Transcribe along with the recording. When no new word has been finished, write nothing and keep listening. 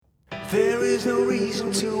There is no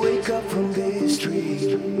reason to wake up from this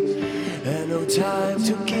dream, and no time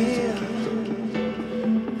to kill.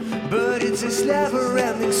 But it's this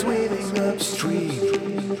never-ending swimming upstream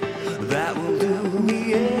that will do me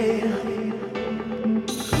in.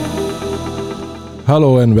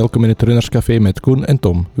 Hallo en welkom in het Runnerscafé met Koen en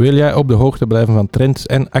Tom. Wil jij op de hoogte blijven van trends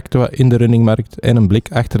en actua in de runningmarkt en een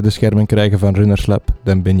blik achter de schermen krijgen van Runnerslab?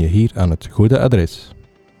 Dan ben je hier aan het goede adres.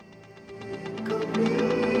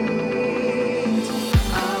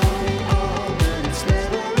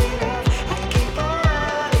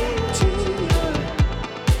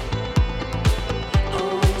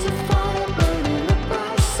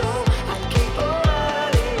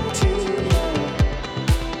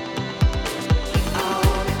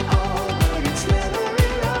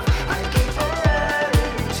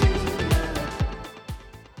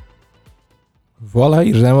 Voilà,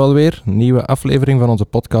 hier zijn we alweer. Een nieuwe aflevering van onze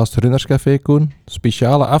podcast Runnerscafé, Koen.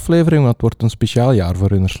 Speciale aflevering, want het wordt een speciaal jaar voor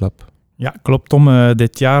Runnerslab. Ja, klopt Tom.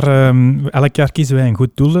 Dit jaar, elk jaar kiezen wij een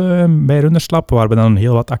goed doel bij Runnerslab, waar we dan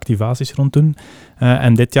heel wat activaties rond doen.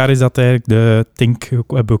 En dit jaar is dat eigenlijk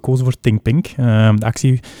we hebben gekozen voor ThinkPink. De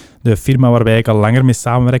actie, de firma waar wij eigenlijk al langer mee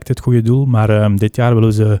samenwerkt, het goede doel. Maar dit jaar willen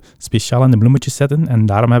we ze speciaal in de bloemetjes zetten. En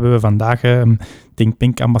daarom hebben we vandaag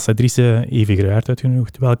ThinkPink-ambassadrice Evy Gruyaert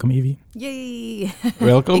uitgenodigd. Welkom Evy. Yay!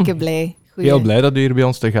 Welkom. Ik ben blij. Heel blij dat u hier bij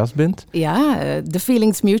ons te gast bent. Ja, the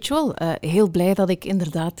feelings mutual. Heel blij dat ik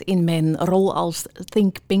inderdaad in mijn rol als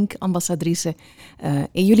ThinkPink-ambassadrice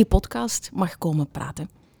in jullie podcast mag komen praten.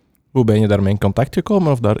 Hoe ben je daarmee in contact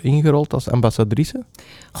gekomen of daar ingerold als ambassadrice?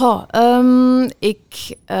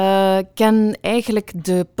 Ik ken eigenlijk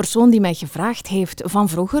de persoon die mij gevraagd heeft van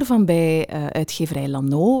vroeger, van bij uitgeverij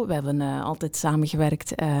Lano. We hebben altijd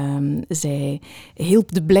samengewerkt. Zij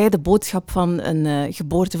hielp de blijde boodschap van een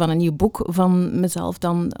geboorte van een nieuw boek van mezelf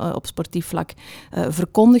dan op sportief vlak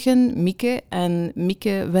verkondigen, Mieke. En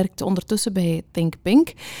Mieke werkt ondertussen bij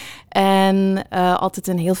ThinkPink. En altijd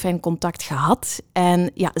een heel fijn contact gehad.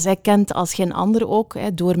 En ja, zij kent als geen ander ook,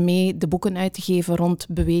 door mee de boeken uit te geven rond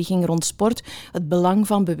beweging, rond sport. Het belang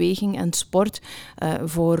van beweging en sport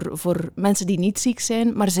voor mensen die niet ziek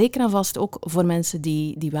zijn, maar zeker en vast ook voor mensen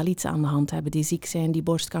die wel iets aan de hand hebben, die ziek zijn, die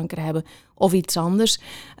borstkanker hebben of iets anders.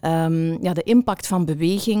 De impact van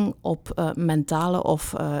beweging op mentale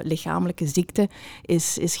of lichamelijke ziekte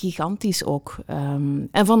is gigantisch ook.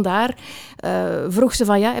 En vandaar vroeg ze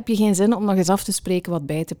van, ja, heb je geen zin om nog eens af te spreken, wat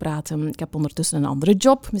bij te praten? Ik heb ondertussen een andere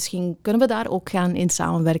job, misschien kunnen we daar ook gaan in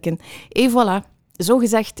samenwerken. Et voilà, zo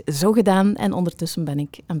gezegd, zo gedaan en ondertussen ben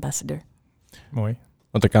ik ambassador. Mooi.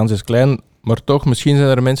 Want de kans is klein, maar toch, misschien zijn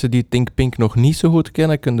er mensen die ThinkPink nog niet zo goed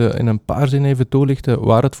kennen. Kun je in een paar zinnen even toelichten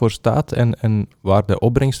waar het voor staat en waar de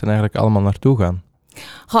opbrengsten eigenlijk allemaal naartoe gaan?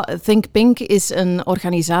 ThinkPink is een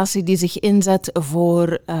organisatie die zich inzet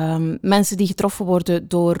voor mensen die getroffen worden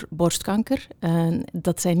door borstkanker.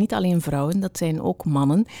 Dat zijn niet alleen vrouwen, dat zijn ook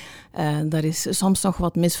mannen. Daar is soms nog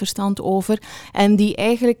wat misverstand over. En die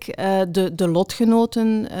eigenlijk de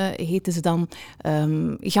lotgenoten, heten ze dan,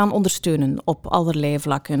 gaan ondersteunen op allerlei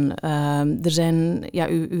vlakken. Er zijn, ja,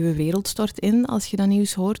 uw wereld stort in als je dat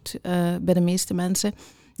nieuws hoort bij de meeste mensen.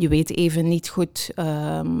 Je weet even niet goed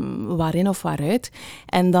waarin of waaruit.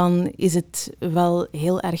 En dan is het wel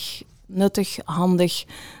heel erg nuttig, handig,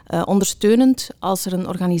 ondersteunend als er een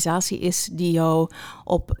organisatie is die jou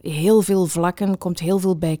op heel veel vlakken komt heel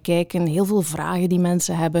veel bij kijken, heel veel vragen die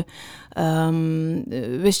mensen hebben.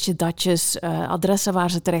 Wist je datjes, adressen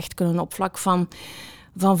waar ze terecht kunnen op vlak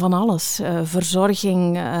van alles.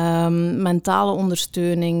 Verzorging, mentale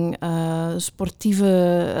ondersteuning,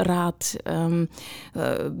 sportieve raad,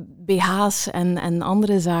 BH's en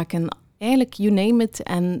andere zaken. Eigenlijk, you name it.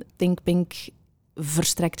 En ThinkPink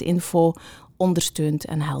verstrekt info, ondersteunt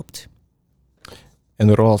en helpt. En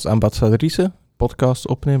de rol als ambassadrice? Podcast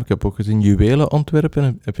opnemen. Ik heb ook gezien juwelen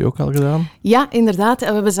ontwerpen. Heb je ook al gedaan? Ja, inderdaad. We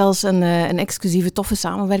hebben zelfs een exclusieve toffe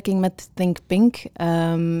samenwerking met ThinkPink.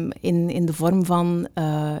 In de vorm van...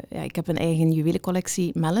 ik heb een eigen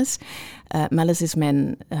juwelencollectie, Melis. Melis is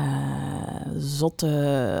mijn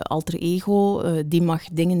zotte alter ego. Die mag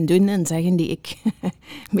dingen doen en zeggen die ik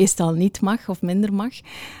meestal niet mag of minder mag.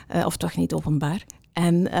 Of toch niet openbaar.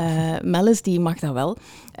 En Melis die mag dat wel.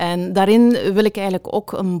 En daarin wil ik eigenlijk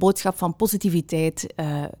ook een boodschap van positiviteit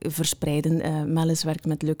verspreiden. Melis werkt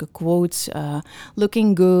met leuke quotes,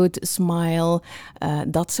 looking good, smile,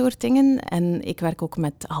 dat soort dingen. En ik werk ook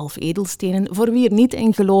met half edelstenen. Voor wie er niet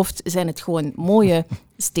in gelooft, zijn het gewoon mooie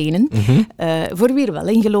stenen. Voor wie er wel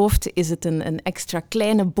in gelooft, is het een extra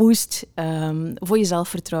kleine boost voor je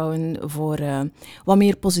zelfvertrouwen, voor wat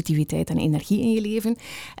meer positiviteit en energie in je leven.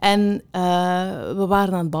 En we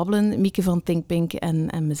waren aan het babbelen, Mieke van ThinkPink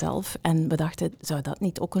en mezelf. En we dachten, zou dat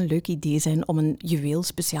niet ook een leuk idee zijn om een juweel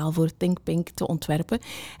speciaal voor ThinkPink te ontwerpen?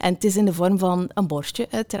 En het is in de vorm van een borstje,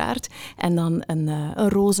 uiteraard. En dan een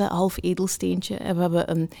roze half edelsteentje. En we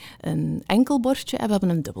hebben een enkel borstje en we hebben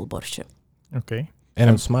een dubbel borstje. Oké. En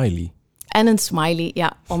een smiley. En een smiley,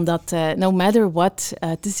 ja. Omdat no matter what,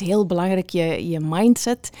 het is heel belangrijk, je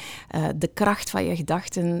mindset, de kracht van je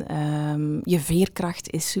gedachten, je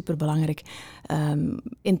veerkracht is superbelangrijk.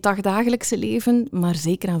 In het dagdagelijkse leven, maar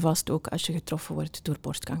zeker en vast ook als je getroffen wordt door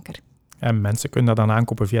borstkanker. En mensen kunnen dat dan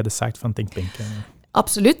aankopen via de site van ThinkPink.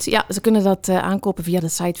 Absoluut, ja. Ze kunnen dat aankopen via de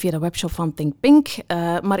site, via de webshop van ThinkPink,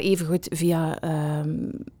 maar evengoed via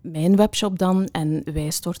mijn webshop dan. En wij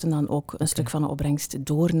storten dan ook een stuk van de opbrengst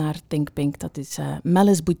door naar ThinkPink. Dat is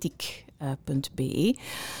mellesboutique.be.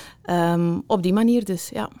 Op die manier dus,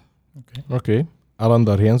 ja. Oké. Allen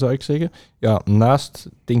daarheen zou ik zeggen. Ja, naast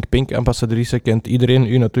ThinkPink-ambassadrice kent iedereen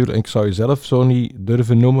u natuurlijk. Ik zou u zelf zo niet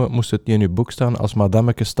durven noemen, moest het niet in uw boek staan, als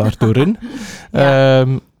madammeke start2run.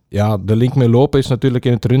 Ja, de link met lopen is natuurlijk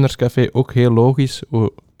in het Runnerscafé ook heel logisch.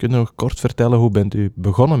 Kunnen we kort vertellen, hoe bent u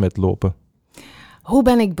begonnen met lopen? Hoe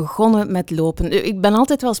ben ik begonnen met lopen? Ik ben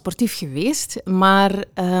altijd wel sportief geweest, maar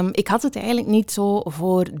ik had het eigenlijk niet zo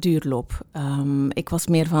voor duurloop. Ik was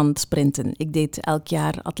meer van sprinten. Ik deed elk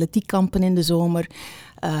jaar atletiekkampen in de zomer.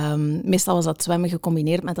 Meestal was dat zwemmen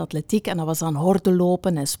gecombineerd met atletiek en dat was dan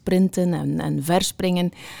hordenlopen en sprinten en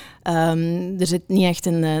verspringen. Er zit niet echt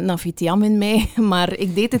een amfitiam in mij, maar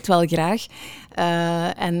ik deed het wel graag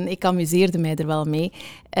en ik amuseerde mij er wel mee.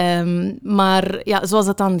 Maar ja, zoals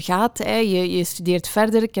het dan gaat, je studeert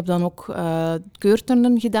verder. Ik heb dan ook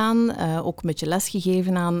keurturnen gedaan, ook een beetje les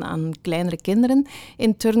gegeven aan kleinere kinderen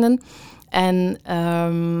in turnen. En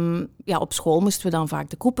op school moesten we dan vaak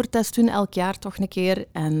de Cooper-test doen, elk jaar toch een keer.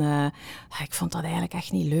 En ik vond dat eigenlijk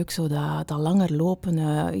echt niet leuk, zo dat langer lopen.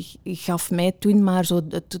 Gaf mij toen maar zo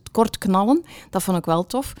het kort knallen. Dat vond ik wel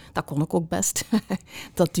tof. Dat kon ik ook best.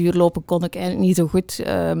 Dat duurlopen kon ik eigenlijk niet zo goed.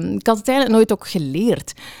 Ik had het eigenlijk nooit ook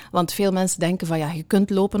geleerd. Want veel mensen denken van, ja, je kunt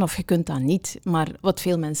lopen of je kunt dat niet. Maar wat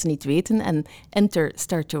veel mensen niet weten, en enter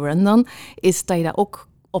start2run dan, is dat je dat ook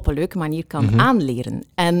op een leuke manier kan aanleren.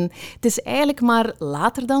 En het is eigenlijk maar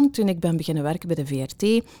later dan, toen ik ben beginnen werken bij de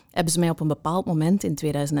VRT, hebben ze mij op een bepaald moment in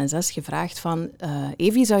 2006 gevraagd van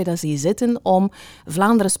Evy, zou je dat zien zitten om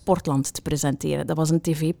Vlaanderen Sportland te presenteren? Dat was een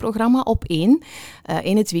tv-programma op 1,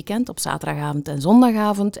 in het weekend, op zaterdagavond en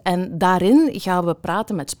zondagavond. En daarin gaan we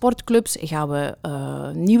praten met sportclubs, gaan we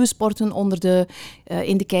nieuwe sporten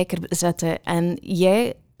in de kijker zetten. En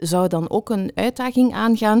jij zou dan ook een uitdaging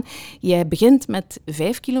aangaan. Jij begint met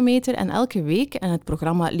 5 kilometer en elke week, en het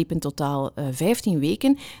programma liep in totaal 15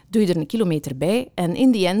 weken, doe je er een kilometer bij en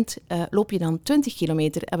in die end loop je dan 20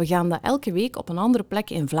 kilometer. En we gaan dat elke week op een andere plek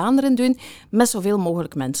in Vlaanderen doen, met zoveel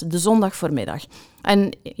mogelijk mensen, de zondag voormiddag.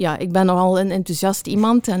 En ja, ik ben nogal een enthousiast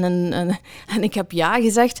iemand en ik heb ja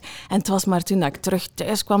gezegd. En het was maar toen dat ik terug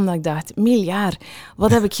thuis kwam dat ik dacht, miljard,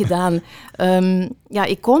 wat heb ik gedaan?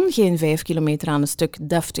 Ik kon geen 5 kilometer aan een stuk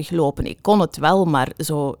deftig lopen. Ik kon het wel, maar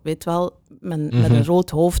zo, weet wel, met een rood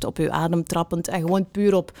hoofd op je adem trappend en gewoon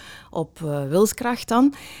puur op wilskracht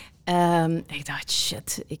dan. Ik dacht,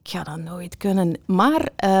 shit, ik ga dat nooit kunnen. Maar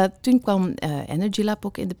toen kwam Energy Lab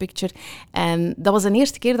ook in de picture. En dat was de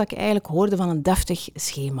eerste keer dat ik eigenlijk hoorde van een deftig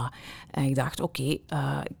schema. En ik dacht, oké,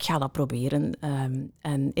 ik ga dat proberen.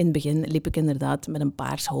 En in het begin liep ik inderdaad met een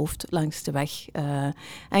paars hoofd langs de weg.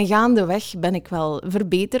 En gaandeweg ben ik wel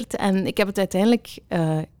verbeterd. En ik heb het uiteindelijk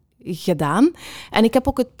gedaan. En ik heb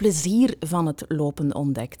ook het plezier van het lopen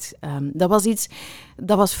ontdekt. Dat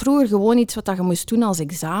was vroeger gewoon iets wat je moest doen als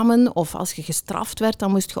examen, of als je gestraft werd,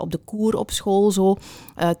 dan moest je op de koer op school zo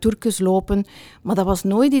toerkes lopen. Maar dat was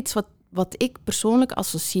nooit iets wat ik persoonlijk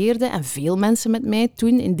associeerde, en veel mensen met mij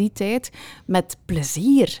toen in die tijd, met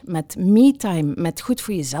plezier, met me-time, met goed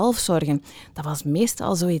voor jezelf zorgen. Dat was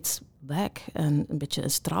meestal zoiets een beetje een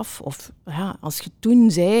straf. Of ja, als je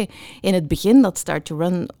toen zei, in het begin dat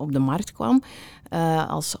start2run op de markt kwam,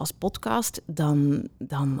 als podcast, dan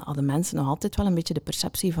hadden mensen nog altijd wel een beetje de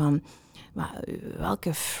perceptie van, maar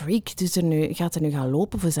welke freak gaat er nu gaan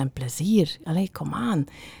lopen voor zijn plezier? Allee, kom aan.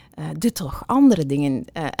 Doe toch andere dingen.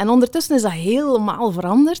 En ondertussen is dat helemaal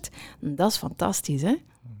veranderd. Dat is fantastisch, hè?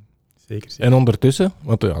 zeker. En ondertussen,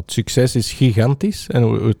 want het succes is gigantisch.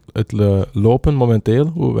 En het lopen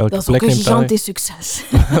momenteel, dat is ook een gigantisch succes.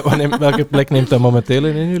 Welke plek neemt dat momenteel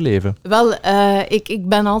in uw leven? Wel,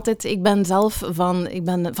 ik ben zelf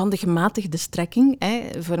van de gematigde strekking. Hè.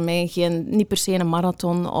 Voor mij niet per se een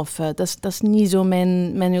marathon. Dat is niet zo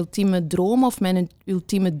mijn ultieme droom of mijn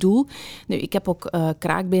ultieme doel. Nu, ik heb ook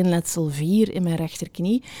kraakbeenletsel 4 in mijn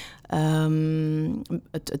rechterknie.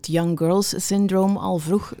 Het young girls syndroom al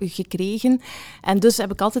vroeg gekregen. En dus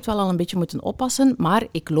heb ik altijd wel al een beetje moeten oppassen. Maar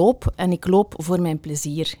ik loop en ik loop voor mijn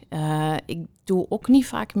plezier. Ik doe ook niet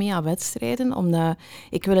vaak mee aan wedstrijden, omdat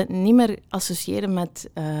ik wil het niet meer associëren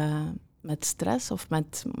met stress of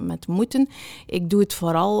met moeten. Ik doe het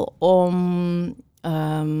vooral om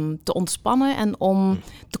te ontspannen en om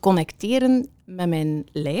te connecteren met mijn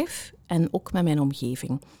lijf en ook met mijn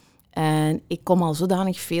omgeving. En ik kom al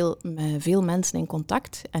zodanig met veel mensen in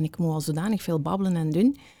contact en ik moet al zodanig veel babbelen en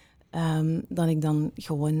doen, dat ik dan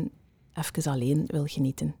gewoon even alleen wil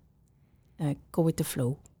genieten. Go with the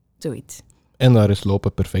flow, zoiets. En daar is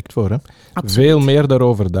lopen perfect voor, hè? Absoluut. Veel meer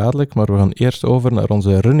daarover dadelijk, maar we gaan eerst over naar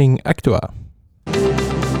onze running actua.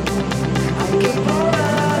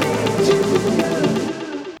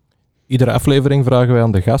 Iedere aflevering vragen wij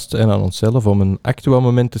aan de gast en aan onszelf om een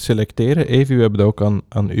actua-moment te selecteren. Evy, we hebben dat ook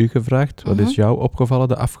aan u gevraagd. Wat is jou opgevallen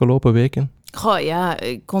de afgelopen weken? Goh, ja,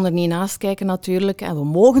 ik kon er niet naast kijken natuurlijk. En we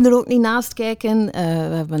mogen er ook niet naast kijken.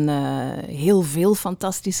 We hebben heel veel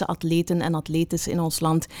fantastische atleten en atletes in ons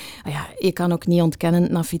land. Ja, je kan ook niet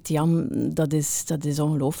ontkennen, Nafitiam, dat is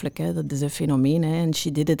ongelooflijk. Hè? Dat is een fenomeen. Hè? En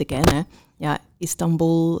she did it again. Hè? Ja,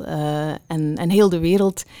 Istanbul en heel de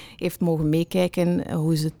wereld heeft mogen meekijken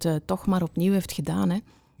hoe ze het toch maar opnieuw heeft gedaan. Hè?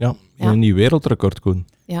 Ja, een nieuw wereldrecord, Koen.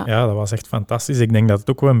 Ja, dat was echt fantastisch. Ik denk dat het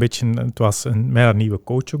ook wel een beetje... Het was met haar nieuwe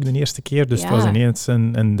coach ook de eerste keer. Dus het was ineens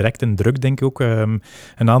direct een druk, denk ik ook. Een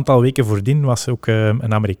aantal weken voordien was ook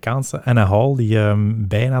een Amerikaanse, Anna Hall, die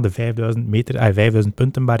bijna de 5000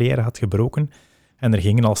 punten barrière had gebroken. En er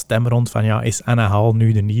gingen al stemmen rond van, is Anna Hall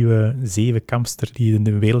nu de nieuwe zevenkampster die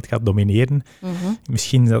de wereld gaat domineren? Mm-hmm.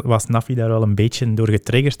 Misschien was Nafi daar wel een beetje door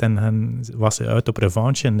getriggerd en was ze uit op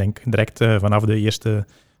revanche. En denk direct vanaf de eerste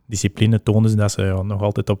discipline toonde ze dat ze nog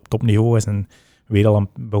altijd op topniveau is. En weer al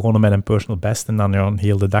begonnen met een personal best. En dan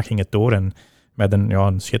heel de dag ging het door. En met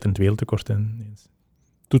een schitterend wereldrecord.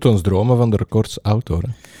 Doet ons dromen van de records outdoor, hè?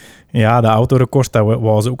 Ja, de autorecord, dat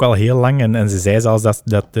was ook al heel lang. En ze zei zelfs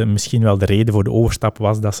dat misschien wel de reden voor de overstap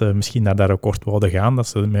was dat ze misschien naar dat record wouden gaan. Dat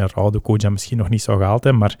ze met haar oude coach dat misschien nog niet zou gehaald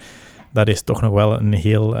hebben. Maar dat is toch nog wel een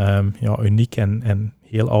heel uniek en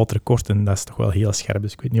heel oud record. En dat is toch wel heel scherp.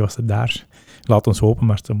 Dus ik weet niet wat ze daar... Laat ons hopen,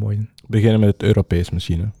 maar het zou mooi zijn. Beginnen met het Europees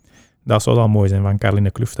misschien, hè? Dat zou wel mooi zijn van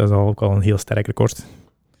Caroline Kluf. Dat is ook al een heel sterk record.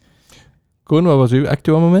 Koen, wat was uw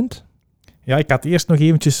actua-moment? Ja, ik had eerst nog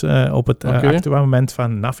eventjes op het actua-moment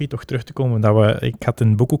van Nafi toch terug te komen. Ik had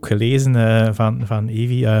een boek ook gelezen van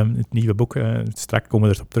Evy, het nieuwe boek, straks komen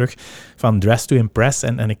we erop terug, van Dress to Impress.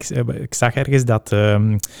 En ik zag ergens dat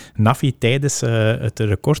Nafi tijdens het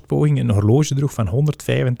recordpoging een horloge droeg van $185.000.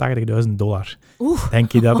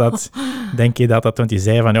 Denk je dat, want je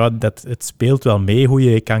zei van, het speelt wel mee hoe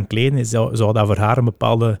je kan kleden. Zou dat voor haar een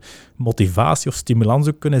bepaalde motivatie of stimulans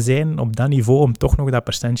ook kunnen zijn op dat niveau om toch nog dat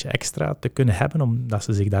percentje extra te kunnen hebben, omdat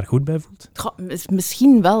ze zich daar goed bij voelt? Goh,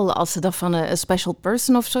 misschien wel, als ze dat van een special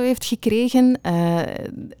person of zo heeft gekregen.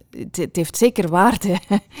 Het heeft zeker waarde.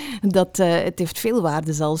 Het heeft veel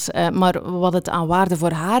waarde zelfs. Maar wat het aan waarde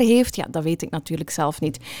voor haar heeft, dat weet ik natuurlijk zelf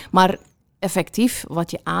niet. Maar effectief,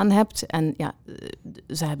 wat je aan hebt, en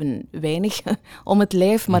ze hebben weinig om het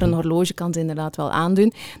lijf, maar een horloge kan ze inderdaad wel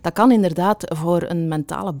aandoen. Dat kan inderdaad voor een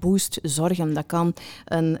mentale boost zorgen. Dat kan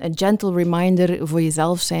een gentle reminder voor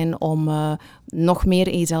jezelf zijn om nog meer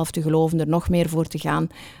in jezelf te geloven, er nog meer voor te gaan.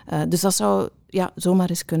 Dus dat zou zomaar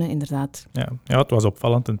eens kunnen, inderdaad. Ja, het was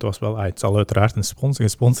opvallend en het zal uiteraard een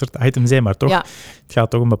gesponsord item zijn, maar toch, het gaat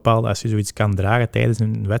toch een bepaalde, als je zoiets kan dragen tijdens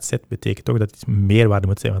een wedstrijd, betekent toch dat het meerwaarde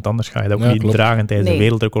moet zijn, want anders ga je dat ook niet dragen tijdens een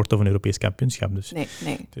wereldrecord of een Europees kampioenschap. Dus nee.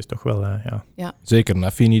 Het is toch wel, Zeker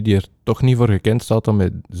Nafini, die er toch niet voor gekend staat om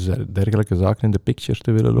met dergelijke zaken in de picture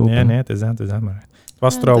te willen lopen. Nee, het is dat, maar... Het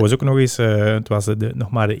was trouwens ook nog eens, nog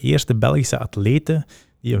maar de eerste Belgische atlete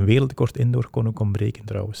die een wereldrecord indoor kon breken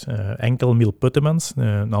trouwens. Enkel Miel Puttemans,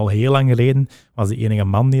 al heel lang geleden, was de enige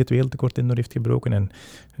man die het wereldrecord indoor heeft gebroken. En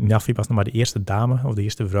Nafi was nog maar de eerste dame of de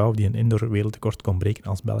eerste vrouw die een indoor wereldrecord kon breken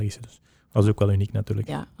als Belgische. Dus dat was ook wel uniek natuurlijk.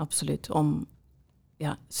 Ja, absoluut. Om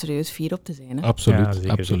serieus fier op te zijn. Hè? Absoluut, ja,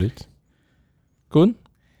 zeker, absoluut. Koen?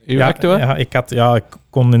 Uw actua? Ik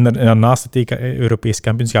kon naast het Europees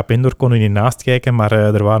kampioenschap indoor kon er niet naast kijken, maar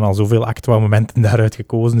er waren al zoveel actua-momenten daaruit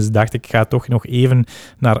gekozen. Dus dacht ik ga toch nog even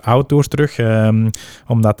naar outdoors terug.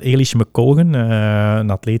 Omdat Eilish McColgan, een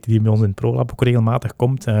atleet die bij ons in het ProLab ook regelmatig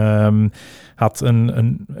komt, had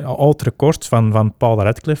een oud record van Paula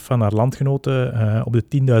Radcliffe, van haar landgenote, op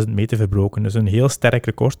de 10.000 meter verbroken. Dus een heel sterk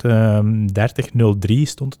record. 30.03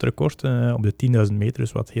 stond het record op de 10.000 meter,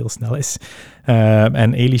 dus wat heel snel is.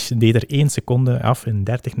 En Eilish deed er 1 seconde af in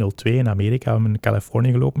 30.02 in Amerika, in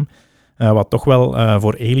Californië gelopen. Wat toch wel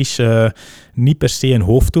voor Eilish niet per se een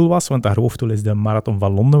hoofddoel was, want haar hoofddoel is de Marathon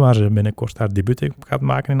van Londen, waar ze binnenkort haar debuut gaat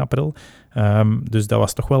maken in april. Dus dat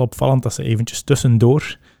was toch wel opvallend dat ze eventjes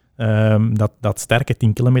tussendoor dat sterke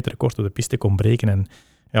 10 kilometer record op de piste kon breken. En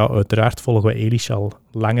ja, uiteraard volgen we Eilish al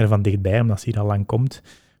langer van dichtbij, omdat ze hier al lang komt.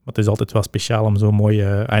 Maar het is altijd wel speciaal om zo mooi...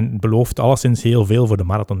 en het belooft alleszins heel veel voor de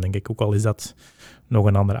marathon, denk ik. Ook al is dat nog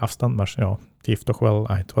een andere afstand. Maar ja, het heeft toch wel...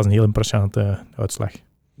 het was een heel impressionante uitslag.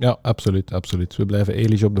 Ja, absoluut, absoluut. We blijven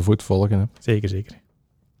Eilish op de voet volgen. Hè. Zeker.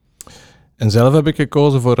 En zelf heb ik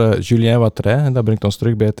gekozen voor Julien Wattray. En dat brengt ons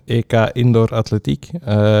terug bij het EK Indoor Atletiek.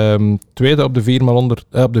 Tweede op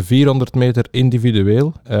de 400 meter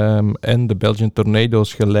individueel. En de Belgian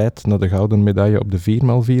Tornado's geleid naar de gouden medaille op de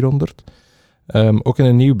 4x400. Ook in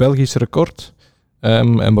een nieuw Belgisch record.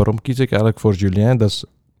 En waarom kies ik eigenlijk voor Julien? Dat is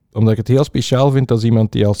omdat ik het heel speciaal vind als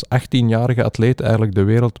iemand die als 18-jarige atleet eigenlijk de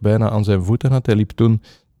wereld bijna aan zijn voeten had. Hij liep toen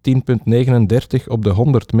 10.39 op de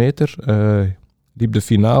 100 meter. Liep de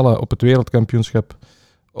finale op het wereldkampioenschap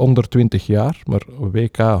onder 20 jaar. Maar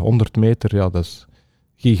WK 100 meter, ja, dat is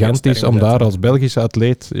gigantisch om daar als Belgische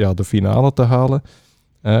atleet de finale te halen.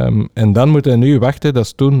 En dan moet hij nu wachten, dat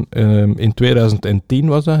is toen in 2010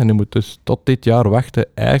 was dat, en hij moet dus tot dit jaar wachten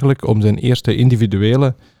eigenlijk om zijn eerste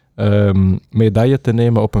individuele medaille te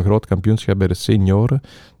nemen op een groot kampioenschap bij de senioren.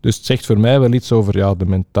 Dus het zegt voor mij wel iets over de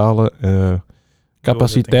mentale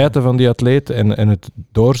capaciteiten van die atleet en het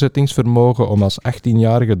doorzettingsvermogen om als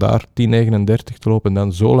 18-jarige daar 10.39 te lopen en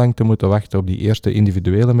dan zo lang te moeten wachten op die eerste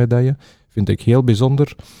individuele medaille, vind ik heel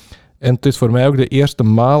bijzonder. En het is voor mij ook de eerste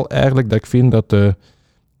maal eigenlijk dat ik vind dat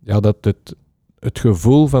het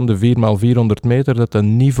gevoel van de 4x400 meter dat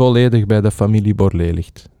niet volledig bij de familie Borlée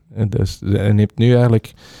ligt. Dus hij neemt nu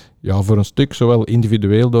eigenlijk voor een stuk zowel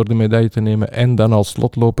individueel door de medaille te nemen en dan als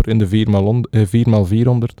slotloper in de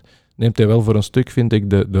 4x400 neemt hij wel voor een stuk, vind ik,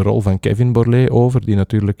 de rol van Kevin Borlée over, die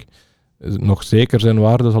natuurlijk nog zeker zijn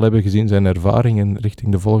waarde zal hebben gezien zijn ervaringen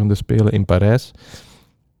richting de volgende Spelen in Parijs.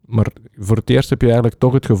 Maar voor het eerst heb je eigenlijk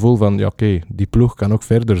toch het gevoel van, die ploeg kan ook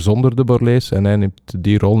verder zonder de Borlées. En hij neemt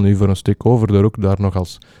die rol nu voor een stuk over, door ook daar nog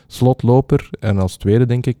als slotloper. En als tweede,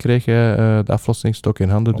 denk ik, kreeg hij de aflossingsstok in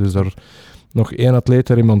handen. Dus daar nog 1 atleet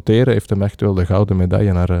te remonteren, heeft hem echt wel de gouden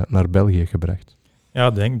medaille naar België gebracht.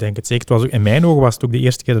 Ja, denk het zeker. Het was ook, in mijn ogen was het ook de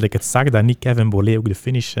eerste keer dat ik het zag dat niet Kevin Borlée ook de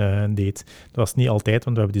finish deed. Dat was niet altijd,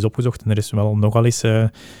 want we hebben het eens opgezocht en er is wel nogal eens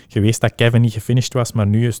geweest dat Kevin niet gefinished was, maar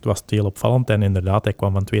nu was het heel opvallend en inderdaad, hij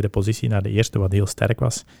kwam van tweede positie naar de eerste, wat heel sterk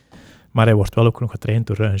was. Maar hij wordt wel ook nog getraind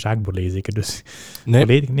door Jacques Borlée, zeker. Dus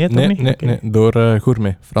nee, door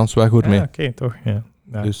Gourmet, François Gourmet. Oké, toch. Ja.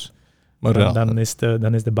 Dus... Maar dan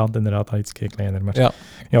is de band inderdaad al iets kleiner. Maar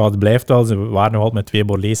het blijft wel. Ze waren nog altijd met 2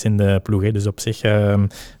 Borlées in de ploeg. Hè. Dus op zich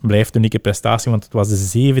blijft een unieke prestatie. Want het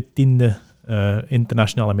was de 17e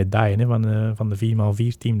internationale medaille van de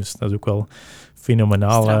 4x4-team. Dus dat is ook wel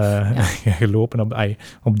fenomenaal gelopen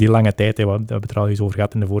op die lange tijd. Hè. We hebben het er al eens over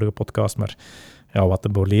gehad in de vorige podcast. Maar wat de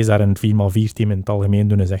Borlées daar in het 4x4-team in het algemeen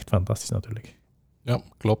doen, is echt fantastisch natuurlijk. Ja,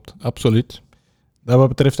 klopt. Absoluut. Wat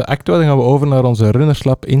betreft de actua, dan gaan we over naar onze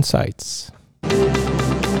Runnerslab Insights.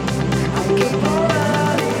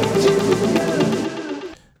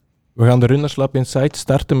 We gaan de Runnerslab Insights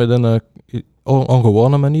starten met een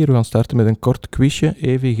ongewone manier. We gaan starten met een kort quizje.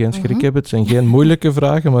 Evy, geen schrik hebben. Het zijn geen moeilijke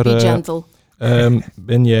vragen, maar... Be gentle.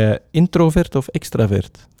 Ben jij introvert of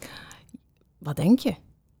extravert? Wat denk je?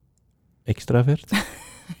 Extravert?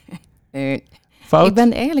 Fout? Ik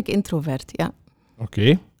ben eigenlijk introvert, ja.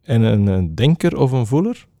 Oké. En een denker of een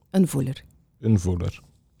voeler? Een voeler. Een voeler.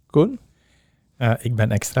 Koen? Ik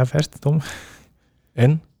ben extravert, Tom.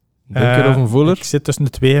 En? Denker of een voeler? Ik zit tussen de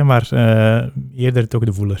twee, maar eerder toch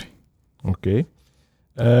de voeler. Oké.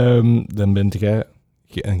 Dan bent jij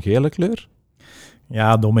een gele kleur?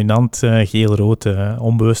 Ja, dominant geel-rood.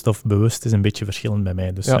 Onbewust of bewust is een beetje verschillend bij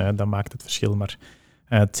mij. Dus dat maakt het verschil. Maar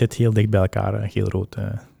het zit heel dicht bij elkaar, geel-rood.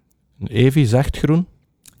 Evy, zacht groen?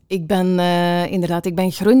 Ik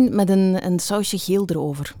ben groen met een sausje geel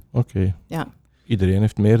erover. Oké. Ja. Iedereen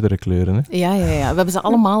heeft meerdere kleuren, hè? Ja. We hebben ze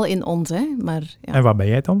allemaal in ons, hè. Maar, ja. En wat ben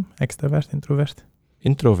jij, Tom? Extravert, introvert?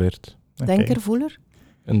 Introvert. Denker, voeler?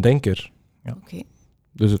 Een denker. Ja. Oké.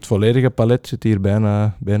 Dus het volledige palet zit hier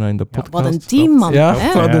bijna in de podcast. Wat een team, man. Ja,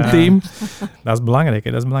 hè? wat een team. Dat is belangrijk,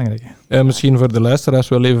 hè? Dat is belangrijk. Misschien voor de luisteraars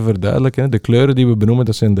wel even verduidelijken. De kleuren die we benoemen,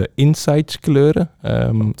 dat zijn de insights kleuren.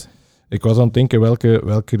 Ik was aan het denken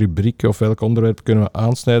welke rubriek of welk onderwerp kunnen we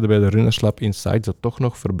aansnijden bij de Runnerslab Insights dat toch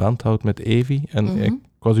nog verband houdt met Evy. En ik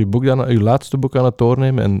was uw laatste boek aan het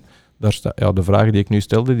doornemen en daar staat, de vragen die ik nu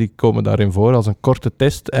stelde, die komen daarin voor als een korte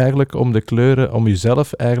test eigenlijk om de kleuren, om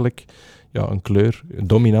jezelf eigenlijk een kleur, een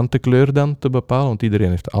dominante kleur dan te bepalen, want iedereen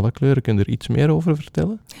heeft alle kleuren. Kun je er iets meer over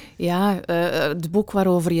vertellen? Ja, het boek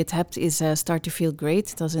waarover je het hebt is Start to Feel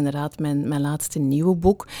Great. Dat is inderdaad mijn laatste nieuwe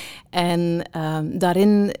boek. En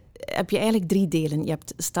daarin heb je eigenlijk 3 delen. Je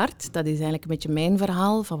hebt start, dat is eigenlijk een beetje mijn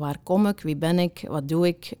verhaal. Van waar kom ik, wie ben ik, wat doe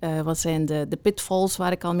ik, wat zijn de pitfalls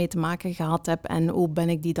waar ik al mee te maken gehad heb en hoe ben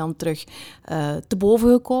ik die dan terug te boven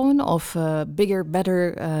gekomen. Of bigger,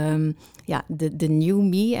 better, de new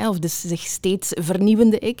me, of de zich steeds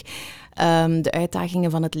vernieuwende ik. De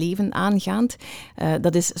uitdagingen van het leven aangaand.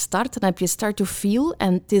 Dat is start. Dan heb je start to feel.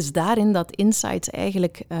 En het is daarin dat insights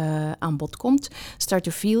eigenlijk aan bod komt. Start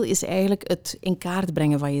to feel is eigenlijk het in kaart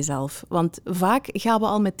brengen van jezelf. Want vaak gaan we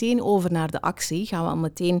al meteen over naar de actie. Gaan we al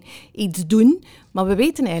meteen iets doen. Maar we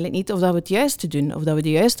weten eigenlijk niet of dat we het juiste doen. Of dat we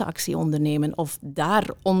de juiste actie ondernemen. Of daar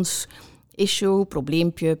ons issue,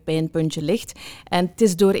 probleempje, pijnpuntje ligt. En het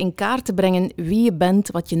is door in kaart te brengen wie je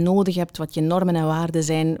bent, wat je nodig hebt, wat je normen en waarden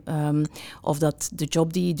zijn, of dat de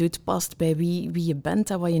job die je doet past bij wie je bent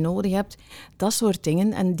en wat je nodig hebt. Dat soort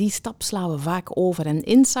dingen. En die stap slaan we vaak over. En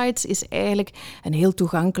insights is eigenlijk een heel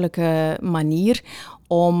toegankelijke manier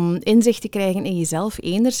om inzicht te krijgen in jezelf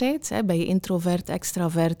enerzijds. Ben je introvert,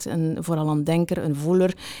 extravert, vooral een denker, een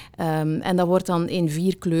voeler. En dat wordt dan in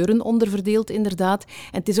 4 kleuren onderverdeeld inderdaad.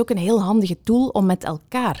 En het is ook een heel handige tool om met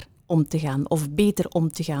elkaar om te gaan, of beter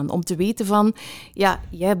om te gaan. Om te weten van,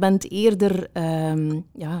 jij bent eerder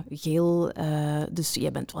geel, dus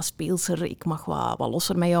jij bent wat speelser, ik mag wat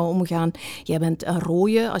losser met jou omgaan. Jij bent een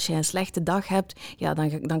rode, als jij een slechte dag hebt,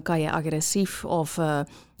 dan kan je agressief of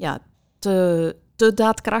te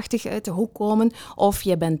daadkrachtig uit de hoek komen. Of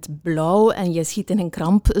je bent blauw en je schiet in een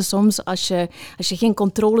kramp soms als je geen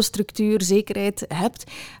controlestructuur, zekerheid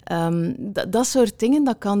hebt. Dat soort dingen,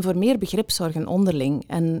 dat kan voor meer begrip zorgen onderling.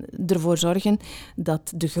 En ervoor zorgen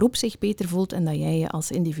dat de groep zich beter voelt en dat jij je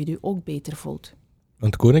als individu ook beter voelt.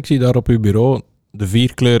 Want Koen, ik zie daar op uw bureau de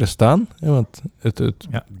 4 kleuren staan. Want het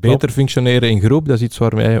beter functioneren in groep, dat is iets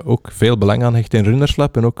waar wij ook veel belang aan hechten in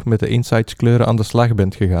Runnerslab en ook met de insights kleuren aan de slag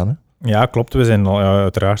bent gegaan. Hè? Ja, klopt. We zijn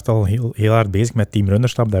uiteraard al heel hard bezig met Team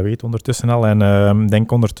Runnerslab, dat weet ondertussen al. En ik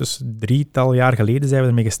denk ondertussen 3-tal jaar geleden zijn we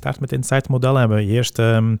ermee gestart met Insight-modellen. Hebben we eerst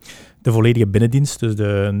de volledige binnendienst, dus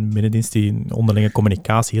de binnendienst die onderlinge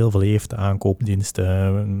communicatie heel veel heeft, de aankoopdienst,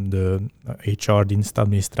 de HR-dienst,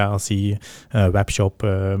 administratie, webshop,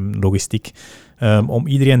 logistiek. Om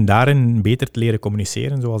iedereen daarin beter te leren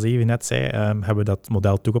communiceren, zoals Evy net zei, hebben we dat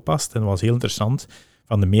model toegepast. En dat was heel interessant.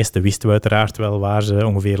 Van de meeste wisten we uiteraard wel waar ze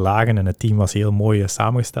ongeveer lagen en het team was heel mooi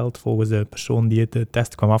samengesteld volgens de persoon die de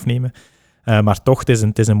test kwam afnemen. Maar toch,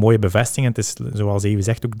 het is een mooie bevestiging en het is, zoals Evy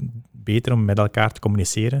zegt, ook beter om met elkaar te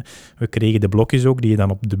communiceren. We kregen de blokjes ook, die je dan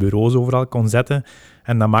op de bureaus overal kon zetten.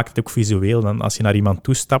 En dat maakt het ook visueel. Dan, als je naar iemand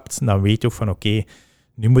toestapt, dan weet je ook van oké,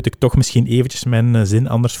 nu moet ik toch misschien eventjes mijn zin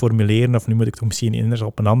anders formuleren of nu moet ik toch misschien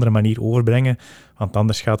op een andere manier overbrengen, want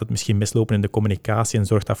anders gaat het misschien mislopen in de communicatie en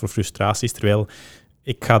zorgt dat voor frustraties, terwijl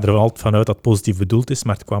ik ga er altijd vanuit dat het positief bedoeld is,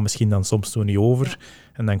 maar het kwam misschien dan soms zo niet over.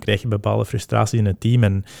 En dan krijg je bepaalde frustraties in het team.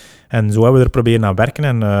 En zo hebben we er proberen aan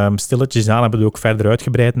werken. En stilletjes aan hebben we ook verder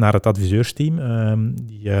uitgebreid naar het adviseursteam,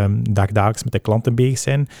 die dagelijks met de klanten bezig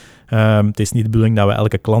zijn. Het is niet de bedoeling dat we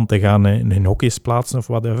elke klant gaan in hun hokjes plaatsen of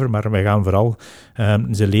whatever, maar we gaan vooral,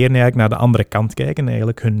 ze leren eigenlijk naar de andere kant kijken,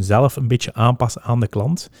 eigenlijk hunzelf een beetje aanpassen aan de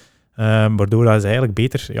klant. Waardoor ze eigenlijk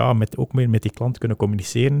beter ook meer met die klant kunnen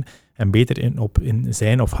communiceren en beter in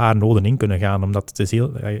zijn of haar noden in kunnen gaan. Omdat het is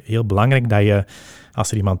heel belangrijk dat je,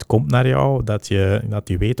 als er iemand komt naar jou, dat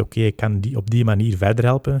je weet, oké, ik kan die op die manier verder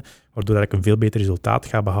helpen, waardoor dat ik een veel beter resultaat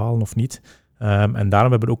ga behalen of niet. En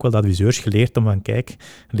daarom hebben we ook wel de adviseurs geleerd om van, kijk,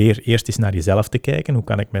 leer eerst eens naar jezelf te kijken. Hoe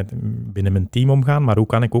kan ik binnen mijn team omgaan, maar hoe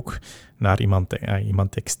kan ik ook naar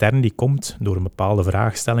iemand extern die komt, door een bepaalde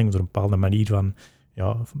vraagstelling, door een bepaalde manier van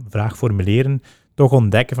vraag formuleren, toch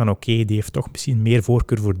ontdekken van oké, die heeft toch misschien meer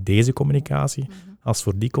voorkeur voor deze communicatie als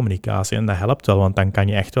voor die communicatie. En dat helpt wel, want dan kan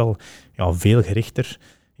je echt wel veel gerichter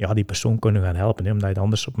die persoon kunnen gaan helpen. Hè, omdat je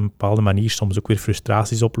anders op een bepaalde manier soms ook weer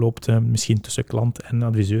frustraties oploopt, misschien tussen klant en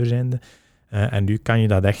adviseur zijnde. En nu kan je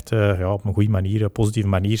dat echt op een goede manier, een positieve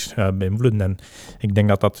manier beïnvloeden. En ik denk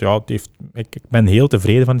ik ben heel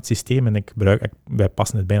tevreden van het systeem en wij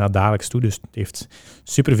passen het bijna dagelijks toe. Dus het heeft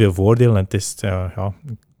superveel voordelen. En het is,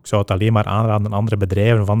 ik zou het alleen maar aanraden aan andere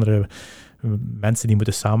bedrijven of andere mensen die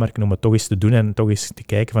moeten samenwerken om het toch eens te doen en toch eens te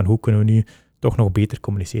kijken van hoe kunnen we nu toch nog beter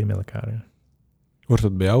communiceren met elkaar. Ja. Wordt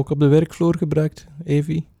het bij jou ook op de werkvloer gebruikt,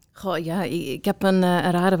 Evy? Goh, ja, ik heb een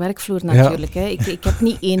rare werkvloer natuurlijk. Ja. Hè. Ik heb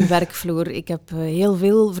niet één werkvloer. Ik heb heel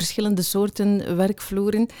veel verschillende soorten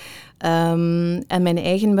werkvloeren. En mijn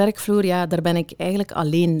eigen werkvloer, daar ben ik eigenlijk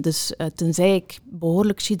alleen. Dus tenzij ik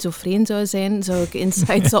behoorlijk schizofreen zou zijn, zou ik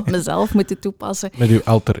insights op mezelf moeten toepassen. Met uw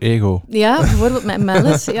alter ego. Ja, bijvoorbeeld met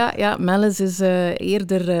Melis. Ja, Melis is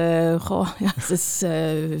eerder... ze is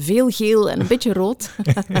veel geel en een beetje rood.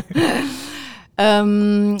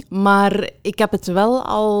 Maar ik heb het wel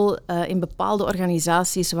al in bepaalde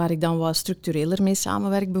organisaties waar ik dan wat structureler mee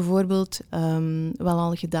samenwerk bijvoorbeeld, wel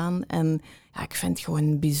al gedaan. En ja, ik vind het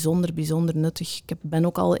gewoon bijzonder, bijzonder nuttig. Ik ben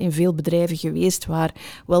ook al in veel bedrijven geweest waar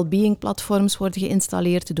well-being platforms worden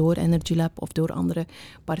geïnstalleerd door Energy Lab of door andere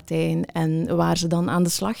partijen en waar ze dan aan de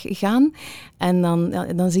slag gaan. En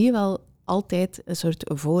dan zie je wel altijd een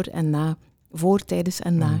soort voor en na, voor, tijdens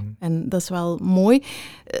en na. En dat is wel mooi.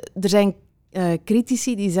 Er zijn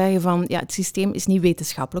critici die zeggen van, het systeem is niet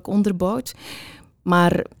wetenschappelijk onderbouwd.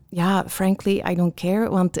 Maar ja, frankly, I don't care,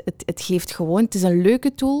 want het geeft gewoon, het is een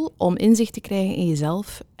leuke tool om inzicht te krijgen in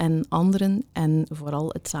jezelf en anderen en vooral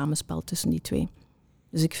het samenspel tussen die twee.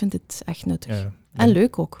 Dus ik vind het echt nuttig. Ja. En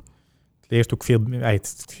leuk ook. Het leert ook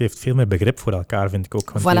het geeft veel meer begrip voor elkaar, vind ik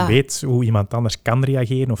ook. Want je weet hoe iemand anders kan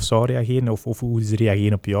reageren of zou reageren, of hoe ze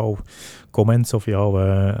reageren op jouw comments of jouw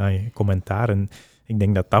commentaar. En ik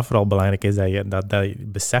denk dat dat vooral belangrijk is, dat je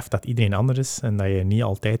beseft dat iedereen anders is en dat je niet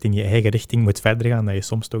altijd in je eigen richting moet verder gaan, dat je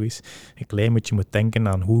soms toch eens een klein beetje moet denken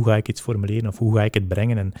aan hoe ga ik iets formuleren of hoe ga ik het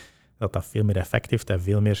brengen en dat veel meer effect heeft en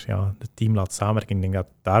veel meer het team laat samenwerken. Ik denk dat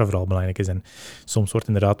daar vooral belangrijk is. En soms wordt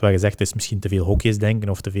inderdaad wel gezegd, het is misschien te veel hokjes denken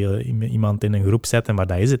of te veel iemand in een groep zetten, maar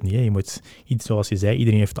dat is het niet. Hè. Je moet iets, zoals je zei,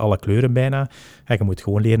 iedereen heeft alle kleuren bijna. En je moet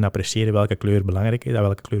gewoon leren appreciëren welke kleur belangrijk is,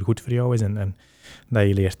 welke kleur goed voor jou is en dat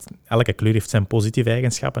je leert, elke kleur heeft zijn positieve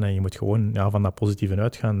eigenschappen en je moet gewoon van dat positieve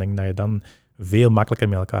uitgaan. Ik denk dat je dan veel makkelijker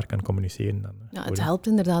met elkaar kan communiceren. Het helpt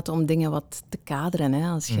inderdaad om dingen wat te kaderen. Hè.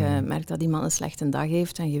 Als je merkt dat iemand een slechte dag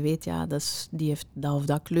heeft en je weet, die heeft dat of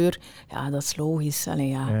dat kleur, dat is logisch.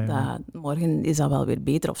 Morgen is dat wel weer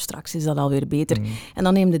beter of straks is dat alweer beter. En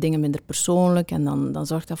dan neem je dingen minder persoonlijk en dan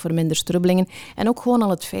zorgt dat voor minder strubbelingen. En ook gewoon al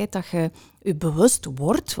het feit dat je je bewust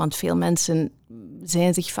wordt, want veel mensen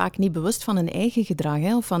zijn zich vaak niet bewust van hun eigen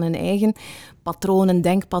gedrag, of van hun eigen patronen,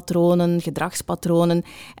 denkpatronen, gedragspatronen.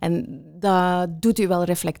 En dat doet u wel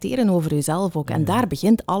reflecteren over uzelf ook. En daar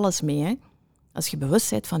begint alles mee. Hè. Als je bewust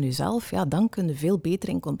bent van uzelf, dan kun je veel beter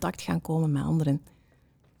in contact gaan komen met anderen.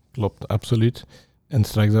 Klopt, absoluut. En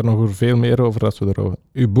straks daar nog veel meer over als we er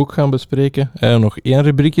uw boek gaan bespreken. En nog één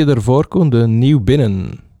rubriekje ervoor, Koen, de nieuw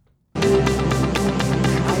binnen.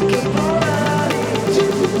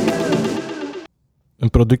 Een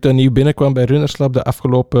product dat nieuw binnenkwam bij Runnerslab de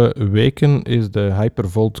afgelopen weken is de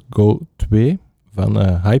Hypervolt Go 2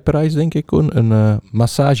 van Hyperice, denk ik, Koen. Een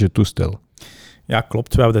massagetoestel. Ja,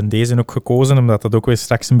 klopt. We hebben deze ook gekozen, omdat dat ook weer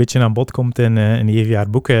straks een beetje aan bod komt in Evy haar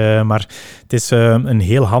boek. Maar het is een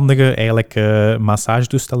heel handige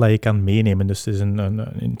massagetoestel dat je kan meenemen. Dus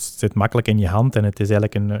het zit makkelijk in je hand en het is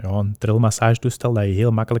eigenlijk een trilmassagetoestel dat je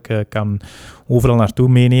heel makkelijk kan overal naartoe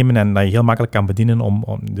meenemen en dat je heel makkelijk kan bedienen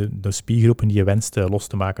om de spiergroepen die je wenst los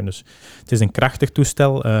te maken. Dus het is een krachtig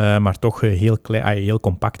toestel, maar toch heel klein, heel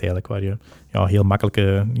compact eigenlijk, waar je heel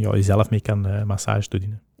makkelijk jezelf mee kan massage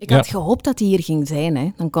toedienen. Ik had gehoopt dat hij hier ging zijn,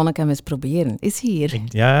 hè. Dan kon ik hem eens proberen. Is hij hier?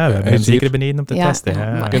 We hebben hem zeker beneden om te testen.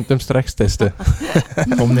 Ja. Je kunt hem straks testen.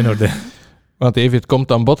 Komt in orde. Want even, het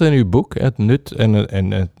komt aan bod in uw boek, het nut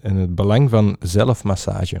en het belang van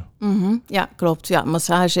zelfmassage. Mm-hmm. Ja, klopt. Ja,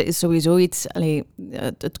 massage is sowieso iets...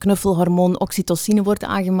 het knuffelhormoon oxytocine wordt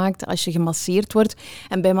aangemaakt als je gemasseerd wordt.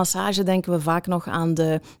 En bij massage denken we vaak nog aan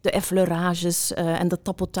de effleurages en de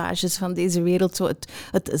tapotages van deze wereld. Zo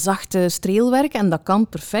het zachte streelwerk. En dat kan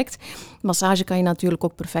perfect. Massage kan je natuurlijk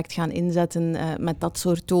ook perfect gaan inzetten met dat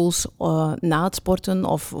soort tools na het sporten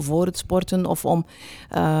of voor het sporten. Of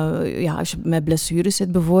als je met blessures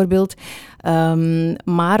zit bijvoorbeeld.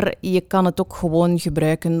 Maar je kan het ook gewoon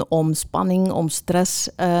gebruiken om spanning, om stress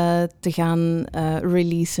te gaan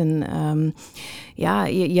releasen.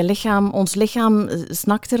 Ons lichaam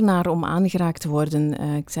snakt ernaar om aangeraakt te worden.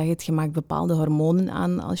 Ik zeg het, je maakt bepaalde hormonen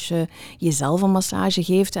aan als je jezelf een massage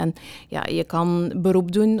geeft. En ja, je kan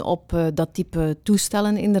beroep doen op dat type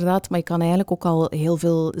toestellen inderdaad, maar je kan eigenlijk ook al heel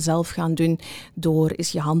veel zelf gaan doen door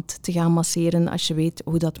eens je hand te gaan masseren als je weet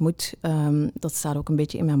hoe dat moet. Dat staat ook een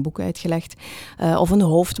beetje in mijn boek uitgelegd. Of een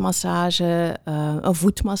hoofdmassage, een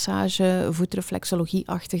voetmassage,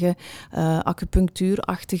 voetreflexologie-achtige,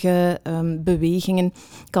 acupunctuur-achtige bewegingen.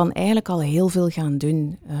 Kan eigenlijk al heel veel gaan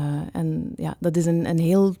doen. En ja, dat is een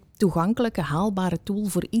heel toegankelijke, haalbare tool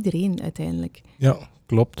voor iedereen uiteindelijk. Ja,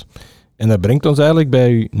 klopt. En dat brengt ons eigenlijk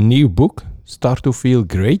bij uw nieuw boek, Start to Feel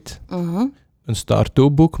Great. Een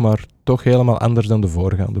start-to-boek, maar toch helemaal anders dan de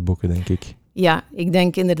voorgaande boeken, denk ik. Ja, ik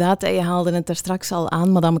denk inderdaad, je haalde het er straks al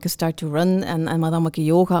aan, madammeke start2run en madammeke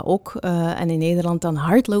yoga ook. En in Nederland dan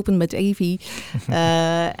hardlopen met Evy.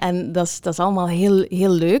 En dat is allemaal heel,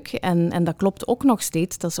 heel leuk. En dat klopt ook nog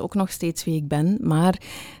steeds. Dat is ook nog steeds wie ik ben. Maar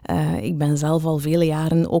ik ben zelf al vele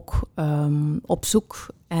jaren ook op zoek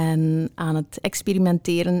en aan het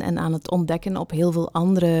experimenteren en aan het ontdekken op heel veel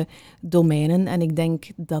andere domeinen. En ik denk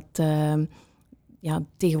dat...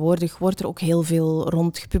 tegenwoordig wordt er ook heel veel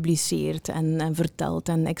rond gepubliceerd en verteld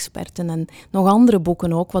en experten en nog andere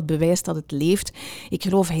boeken ook, wat bewijst dat het leeft. Ik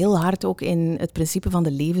geloof heel hard ook in het principe van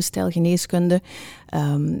de levensstijlgeneeskunde.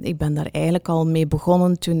 Ik ben daar eigenlijk al mee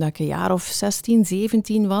begonnen toen ik een jaar of 16,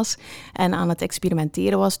 17 was en aan het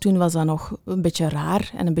experimenteren was. Toen was dat nog een beetje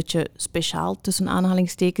raar en een beetje speciaal tussen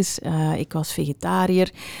aanhalingstekens. Ik was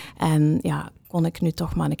vegetariër en ja... kon ik nu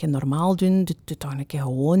toch maar een keer normaal doen. Doe toch een keer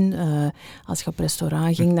gewoon. Als je op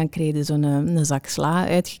restaurant ging, dan kreeg je zo'n zak sla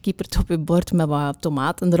uitgekieperd op je bord met wat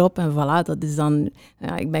tomaten erop. En voilà, dat is dan...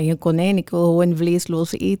 Ja, ik ben geen konijn, ik wil gewoon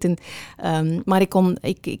vleesloos eten. Maar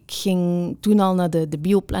ik ging toen al naar de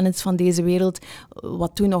bioplanets van deze wereld,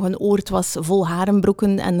 wat toen nog een oord was vol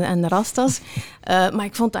harenbroeken en rastas. Maar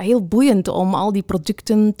ik vond dat heel boeiend om al die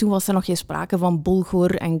producten... Toen was er nog geen sprake van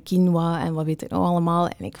bulgur en quinoa en wat weet ik nou allemaal.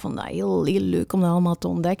 En ik vond dat heel, heel leuk om dat allemaal te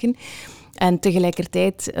ontdekken. En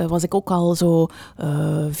tegelijkertijd was ik ook al zo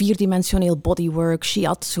vierdimensioneel bodywork,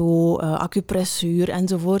 shiatsu, acupressuur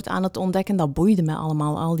enzovoort aan het ontdekken. Dat boeide me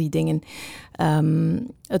allemaal, al die dingen.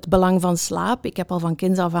 Het belang van slaap. Ik heb al van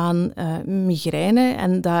kinds af aan migraine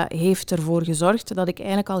en dat heeft ervoor gezorgd dat ik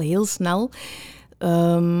eigenlijk al heel snel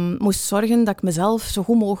moest zorgen dat ik mezelf zo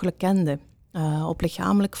goed mogelijk kende. Op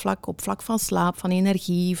lichamelijk vlak, op vlak van slaap, van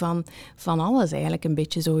energie, van alles eigenlijk een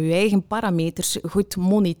beetje zo. Je eigen parameters goed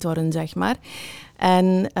monitoren, zeg maar.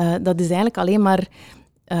 En dat is eigenlijk alleen maar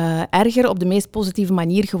erger op de meest positieve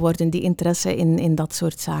manier geworden, die interesse in dat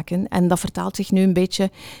soort zaken. En dat vertaalt zich nu een beetje,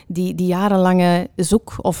 die jarenlange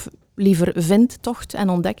zoek- of liever vindtocht en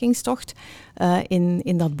ontdekkingstocht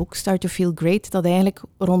in dat boek Start to Feel Great, dat eigenlijk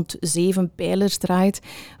rond 7 pijlers draait,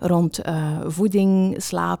 rond voeding,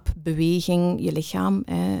 slaap, beweging, je lichaam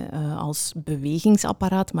als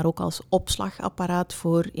bewegingsapparaat, maar ook als opslagapparaat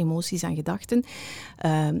voor emoties en gedachten,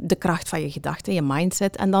 de kracht van je gedachten, je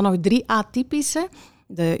mindset, en dan nog 3 atypische,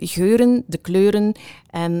 de geuren, de kleuren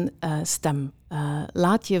en stem.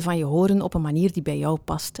 Laat je van je horen op een manier die bij jou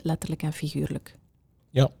past, letterlijk en figuurlijk.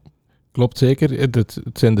 Ja, klopt zeker. Het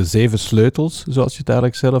zijn de 7 sleutels, zoals je het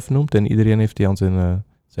eigenlijk zelf noemt. En iedereen heeft die aan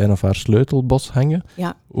zijn of haar sleutelbos hangen.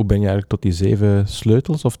 Ja. Hoe ben je eigenlijk tot die 7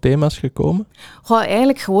 sleutels of thema's gekomen?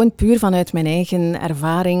 Eigenlijk gewoon puur vanuit mijn eigen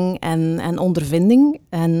ervaring en ondervinding.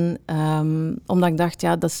 En omdat ik dacht,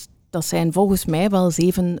 ja, dat zijn volgens mij wel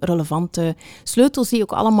 7 relevante sleutels die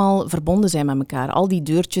ook allemaal verbonden zijn met elkaar. Al die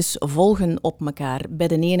deurtjes volgen op elkaar. Bij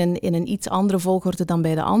de ene in een iets andere volgorde dan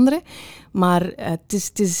bij de andere. Maar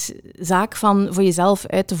het is zaak van voor jezelf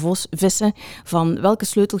uit te vissen van welke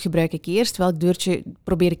sleutel gebruik ik eerst, welk deurtje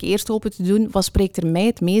probeer ik eerst open te doen, wat spreekt er mij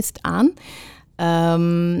het meest aan.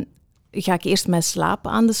 Ga ik eerst met slaap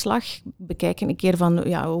aan de slag. Bekijken een keer van,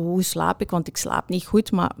 ja, hoe slaap ik? Want ik slaap niet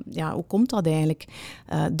goed, maar ja, hoe komt dat eigenlijk?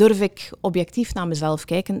 Durf ik objectief naar mezelf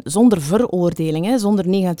kijken, zonder veroordeling, zonder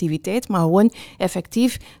negativiteit, maar gewoon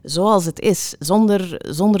effectief zoals het is,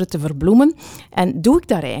 zonder het te verbloemen. En doe ik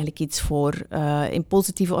daar eigenlijk iets voor, in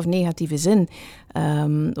positieve of negatieve zin?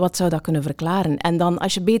 Wat zou dat kunnen verklaren? En dan,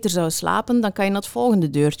 als je beter zou slapen, dan kan je naar het volgende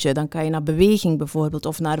deurtje. Dan kan je naar beweging bijvoorbeeld,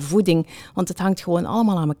 of naar voeding. Want het hangt gewoon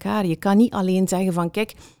allemaal aan elkaar. Je kan niet alleen zeggen van,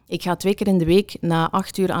 kijk, ik ga 2 keer in de week na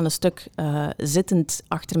 8 uur aan een stuk zittend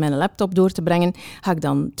achter mijn laptop door te brengen. Ga ik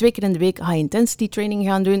dan 2 keer in de week high intensity training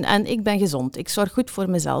gaan doen en ik ben gezond. Ik zorg goed voor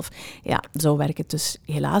mezelf. Ja, zo werkt het dus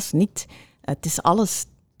helaas niet. Het is alles,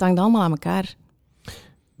 het hangt allemaal aan elkaar.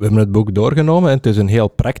 We hebben het boek doorgenomen en het is een heel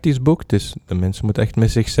praktisch boek. De mensen moeten echt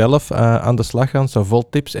met zichzelf aan de slag gaan. Het staat vol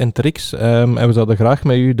tips en tricks. En we zouden graag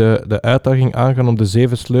met u de uitdaging aangaan om de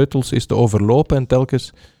 7 sleutels eens te overlopen en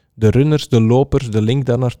telkens de runners, de lopers, de link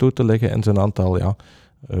daar naartoe te leggen en zijn aantal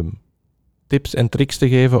tips en tricks te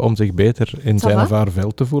geven om zich beter in zijn of haar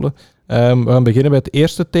vel te voelen. We gaan beginnen bij het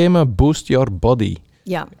eerste thema, Boost Your Body.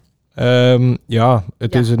 Ja.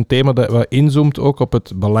 Het is een thema dat wat inzoomt ook op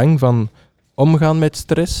het belang van omgaan met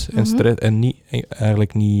stress. En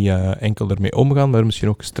eigenlijk niet enkel ermee omgaan, maar misschien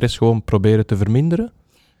ook stress gewoon proberen te verminderen.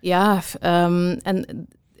 Ja, en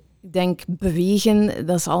ik denk bewegen,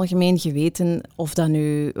 dat is algemeen geweten of dat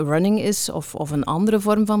nu running is of een andere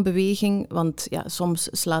vorm van beweging. Want ja, soms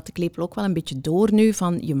slaat de klepel ook wel een beetje door nu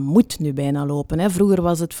van je moet nu bijna lopen. Hè. Vroeger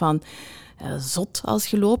was het van zot als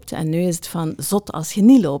je loopt en nu is het van zot als je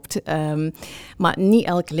niet loopt. Maar niet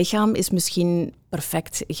elk lichaam is misschien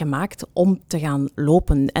perfect gemaakt om te gaan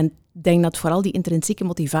lopen. En ik denk dat vooral die intrinsieke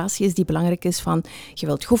motivatie is die belangrijk is van je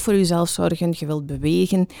wilt goed voor jezelf zorgen, je wilt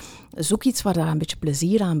bewegen. Zoek iets waar je een beetje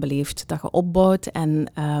plezier aan beleeft, dat je opbouwt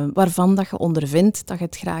en waarvan dat je ondervindt dat je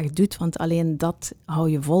het graag doet, want alleen dat hou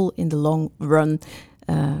je vol in de long run.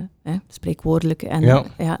 Spreekwoordelijk en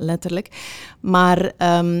letterlijk. Maar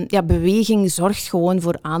beweging zorgt gewoon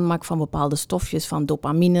voor aanmaak van bepaalde stofjes, van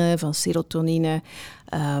dopamine, van serotonine,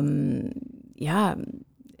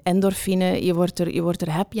 endorfine. Je wordt er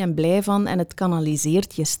happy en blij van en het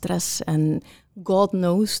kanaliseert je stress. En God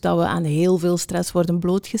knows dat we aan heel veel stress worden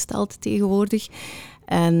blootgesteld tegenwoordig.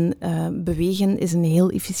 En bewegen is een heel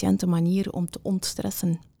efficiënte manier om te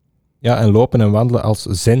ontstressen. Ja, en lopen en wandelen als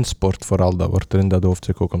zensport vooral, dat wordt er in dat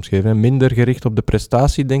hoofdstuk ook omschreven. Minder gericht op de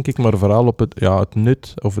prestatie, denk ik, maar vooral op het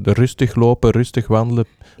nut, of het rustig lopen, rustig wandelen,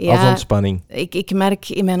 als ontspanning. Ik merk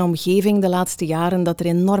in mijn omgeving de laatste jaren dat er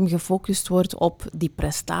enorm gefocust wordt op die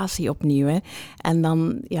prestatie opnieuw. Hè. En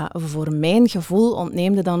dan, voor mijn gevoel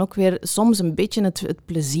ontneemde dan ook weer soms een beetje het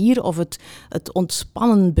plezier of het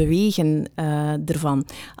ontspannen bewegen ervan.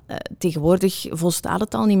 Tegenwoordig volstaat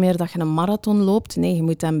het al niet meer dat je een marathon loopt. Nee, je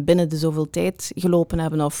moet hem binnen de zoveel tijd gelopen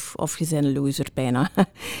hebben of je bent een loser bijna.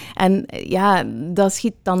 En dat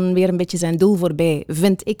schiet dan weer een beetje zijn doel voorbij,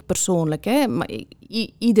 vind ik persoonlijk. Hè. Maar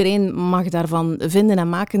iedereen mag daarvan vinden en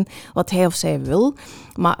maken wat hij of zij wil,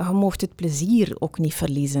 maar je mag het plezier ook niet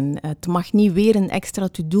verliezen. Het mag niet weer een extra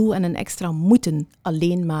to-do en een extra moeten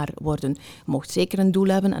alleen maar worden. Je mag zeker een doel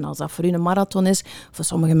hebben en als dat voor u een marathon is, voor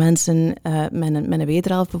sommige mensen, mijn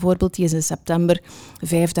wederhelft bijvoorbeeld, die is in september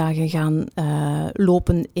 5 dagen gaan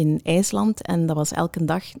lopen in IJsland en dat was elke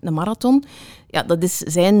dag een marathon. Ja, dat is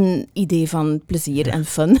zijn idee van plezier en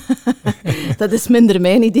fun. Dat is minder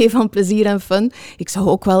mijn idee van plezier en fun. Ik zou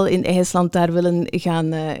ook wel in IJsland daar willen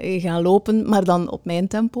gaan lopen, maar dan op mijn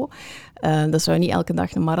tempo. Dat zou niet elke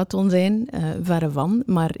dag een marathon zijn, verre van,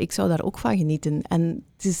 maar ik zou daar ook van genieten. En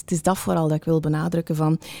het is dat vooral dat ik wil benadrukken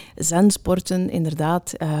van zensporten,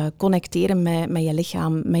 inderdaad, connecteren met je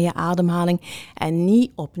lichaam, met je ademhaling en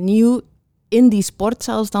niet opnieuw in die sport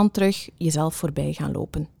zelfs dan terug jezelf voorbij gaan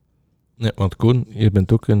lopen. Ja, want Koen, je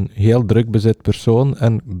bent ook een heel druk bezet persoon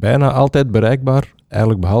en bijna altijd bereikbaar,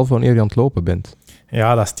 eigenlijk behalve wanneer je aan het lopen bent.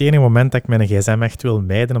 Ja, dat is het enige moment dat ik mijn gsm echt wil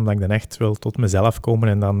mijden, omdat ik dan echt wil tot mezelf komen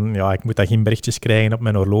en dan, ik moet dan geen berichtjes krijgen op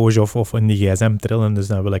mijn horloge of in die gsm trillen, dus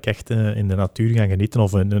dan wil ik echt in de natuur gaan genieten,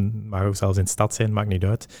 of mag ook zelfs in de stad zijn, maakt niet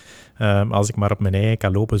uit. Als ik maar op mijn eigen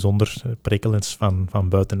kan lopen zonder prikkelens van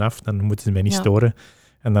buitenaf, dan moeten ze mij niet storen.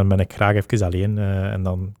 En dan ben ik graag even alleen. En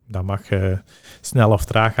dan dat mag snel of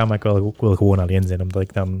traag gaan, maar ik wil ook wel gewoon alleen zijn, omdat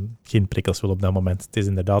ik dan geen prikkels wil op dat moment. Het is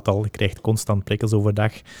inderdaad al, ik krijg constant prikkels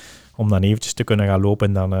overdag. Om dan eventjes te kunnen gaan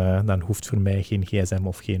lopen, dan hoeft voor mij geen gsm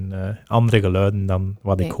of geen andere geluiden dan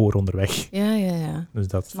wat ik hoor onderweg. Ja. Dus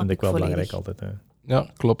dat vind ik wel belangrijk altijd. Ja,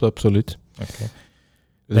 klopt, absoluut. Okay.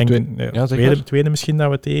 Het tweede misschien dat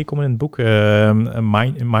we tegenkomen in het boek,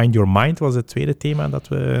 Mind Your Mind was het tweede thema dat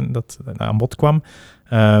aan bod kwam.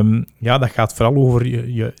 Dat gaat vooral over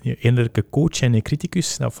je innerlijke coach en je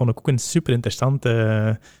criticus. Dat vond ik ook een super interessant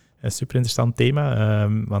thema,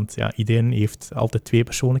 want iedereen heeft altijd 2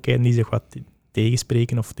 persoonlijkheden die zich wat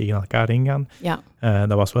tegenspreken of tegen elkaar ingaan. Ja.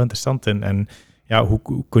 Dat was wel interessant.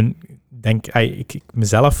 Ik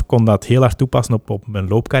mezelf kon dat heel hard toepassen op mijn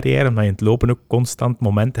loopcarrière, omdat je in het lopen ook constant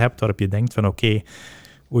momenten hebt waarop je denkt van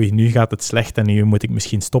oei, nu gaat het slecht en nu moet ik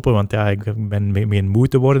misschien stoppen, want ik ben mee moe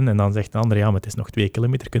te worden. En dan zegt de ander, maar het is nog 2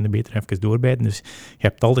 kilometer, kun je beter even doorbijten. Dus je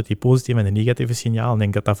hebt altijd die positieve en de negatieve signaal. Ik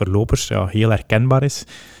denk dat dat voor lopers heel herkenbaar is.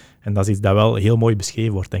 En dat is iets dat wel heel mooi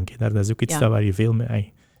beschreven wordt, denk ik. Dat is ook iets waar je veel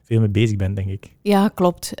mee bezig bent, denk ik. Ja,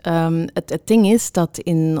 klopt. Het ding is dat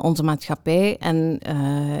in onze maatschappij en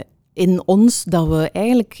in ons dat we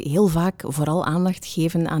eigenlijk heel vaak vooral aandacht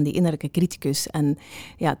geven aan die innerlijke criticus. En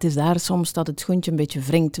ja, het is daar soms dat het schoentje een beetje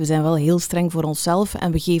wringt. We zijn wel heel streng voor onszelf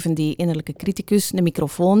en we geven die innerlijke criticus een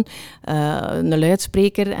microfoon, een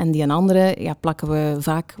luidspreker en die een andere plakken we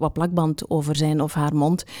vaak wat plakband over zijn of haar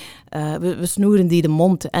mond. We snoeren die de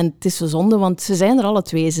mond. En het is zo zonde, want ze zijn er alle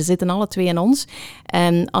twee. Ze zitten alle twee in ons.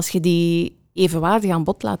 En als je die evenwaardig aan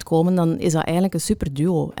bod laat komen, dan is dat eigenlijk een super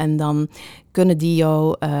duo. En dan kunnen die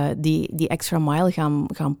jou die extra mile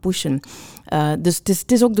gaan pushen. Dus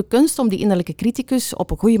het is ook de kunst om die innerlijke criticus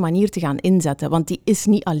op een goede manier te gaan inzetten. Want die is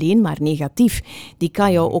niet alleen maar negatief. Die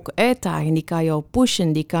kan jou ook uitdagen, die kan jou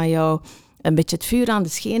pushen, die kan jou een beetje het vuur aan de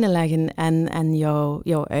schenen leggen en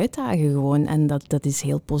jou uitdagen gewoon. En dat is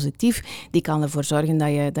heel positief. Die kan ervoor zorgen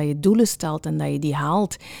dat je doelen stelt en dat je die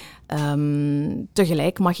haalt.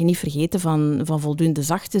 Tegelijk mag je niet vergeten van voldoende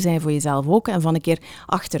zacht te zijn voor jezelf ook en van een keer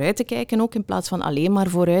achteruit te kijken ook in plaats van alleen maar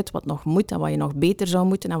vooruit wat nog moet en wat je nog beter zou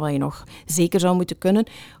moeten en wat je nog zeker zou moeten kunnen.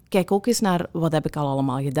 Kijk ook eens naar wat heb ik al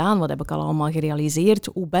allemaal gedaan, wat heb ik al allemaal gerealiseerd,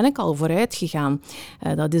 hoe ben ik al vooruit gegaan.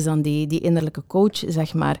 Dat is dan die innerlijke coach,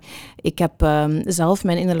 zeg maar. Ik heb zelf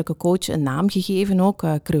mijn innerlijke coach een naam gegeven ook,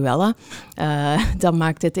 Cruella. Dat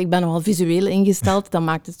maakt het, ik ben nogal visueel ingesteld, dat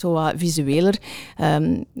maakt het zo wat visueler.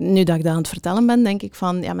 Nu dat ik dat aan het vertellen ben, denk ik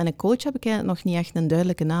van, ja, mijn coach heb ik eigenlijk nog niet echt een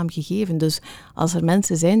duidelijke naam gegeven. Dus als er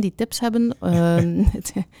mensen zijn die tips hebben,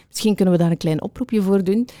 misschien kunnen we daar een klein oproepje voor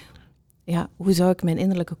doen. Ja, hoe zou ik mijn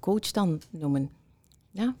innerlijke coach dan noemen?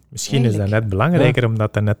 Ja, misschien eigenlijk. is dat net belangrijker,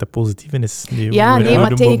 omdat dat net de positieve is.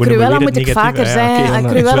 Maar tegen Cruella moet ik vaker zeggen.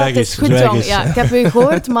 Okay, Cruella, het is goed, jong. Ja, ik heb u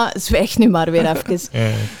gehoord, maar zwijg nu maar weer even.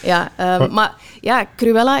 Maar ja,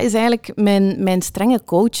 Cruella is eigenlijk mijn strenge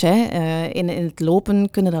coach. Hè. In het lopen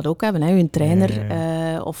kunnen dat ook hebben. Hè. Uw trainer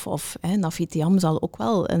of Nafitiam zal ook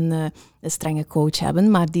wel een strenge coach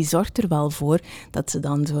hebben, maar die zorgt er wel voor dat ze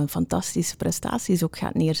dan zo'n fantastische prestaties ook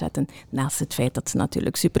gaat neerzetten. Naast het feit dat ze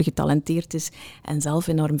natuurlijk super getalenteerd is en zelf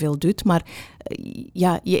enorm veel doet. Maar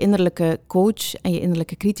je innerlijke coach en je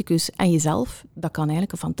innerlijke criticus en jezelf, dat kan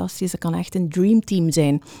eigenlijk dat kan echt een dreamteam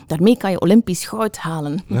zijn. Daarmee kan je Olympisch goud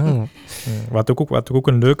halen. Ja. Wat ik ook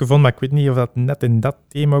een leuke vond, maar ik weet niet of dat net in dat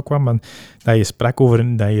thema kwam, maar dat je sprak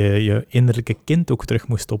over dat je je innerlijke kind ook terug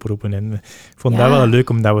moest oproepen. En ik vond dat wel leuk,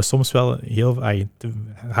 omdat we soms wel heel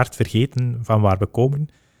hard vergeten van waar we komen.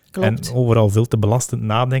 Klopt. En overal veel te belastend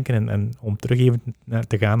nadenken en om terug even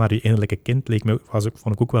te gaan naar je innerlijke kind,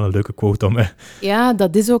 vond ik ook wel een leuke quote om. Ja,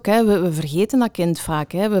 dat is ook. Hè. We vergeten dat kind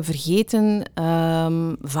vaak. Hè. We vergeten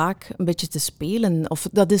vaak een beetje te spelen. Of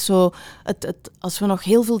dat is zo, als we nog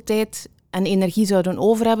heel veel tijd en energie zouden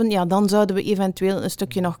over hebben, ja, dan zouden we eventueel een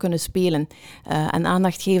stukje nog kunnen spelen. En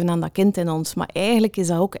aandacht geven aan dat kind in ons. Maar eigenlijk is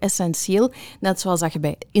dat ook essentieel. Net zoals dat je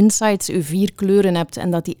bij Insights je 4 kleuren hebt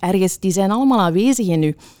en dat die zijn allemaal aanwezig in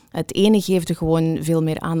u. Het ene geeft er gewoon veel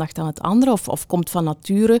meer aandacht dan het andere of komt van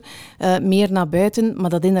nature meer naar buiten. Maar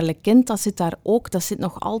dat innerlijk kind, dat zit daar ook. Dat zit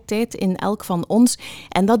nog altijd in elk van ons.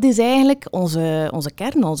 En dat is eigenlijk onze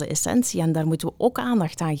kern, onze essentie. En daar moeten we ook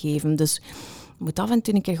aandacht aan geven. Dus je moet af en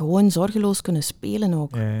toe een keer gewoon zorgeloos kunnen spelen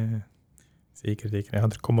ook. Zeker. Ja,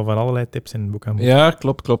 er komen van allerlei tips in het boek aan bod. Ja,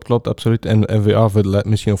 klopt, absoluut. En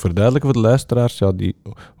misschien ook verduidelijken voor de luisteraars,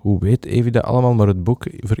 hoe weet Evy dat allemaal, maar het boek,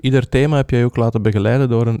 voor ieder thema heb jij je ook laten begeleiden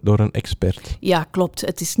door een expert. Ja, klopt.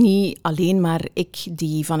 Het is niet alleen maar ik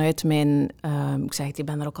die vanuit mijn... ik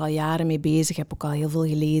ben er ook al jaren mee bezig, heb ook al heel veel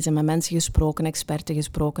gelezen, met mensen gesproken, experten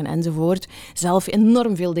gesproken enzovoort. Zelf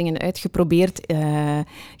enorm veel dingen uitgeprobeerd,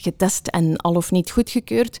 getest en al of niet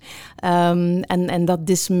goedgekeurd. En dat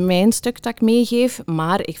is mijn stuk dat ik meegeef,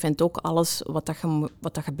 maar ik vind ook alles wat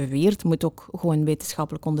je beweert, moet ook gewoon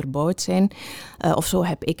wetenschappelijk onderbouwd zijn. Of zo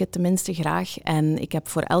heb ik het tenminste graag. En ik heb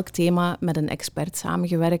voor elk thema met een expert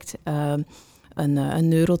samengewerkt. Een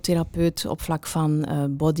neurotherapeut op vlak van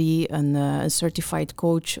body, een certified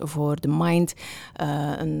coach voor de mind,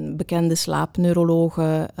 een bekende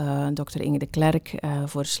slaapneurologe, Dr. Inge de Klerk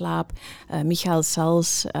voor slaap, Michael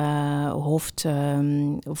Sels, hoofd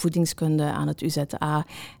voedingskunde aan het UZA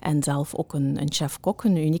en zelf ook een chef-kok,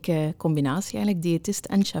 een unieke combinatie eigenlijk, diëtist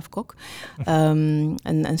en chef-kok.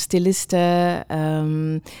 Een styliste,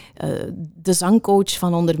 de zangcoach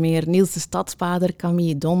van onder meer Niels de Stadsbader,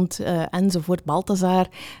 Camille Dont enzovoort. Balthazar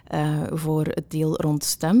voor het deel rond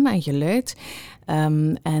stem en geluid.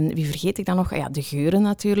 En wie vergeet ik dan nog? Ja, de geuren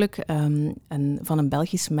natuurlijk. Van een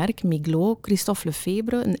Belgisch merk, Miglo, Christophe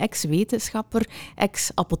Lefebvre, een ex-wetenschapper,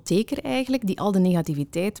 ex-apotheker eigenlijk, die al de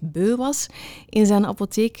negativiteit beu was in zijn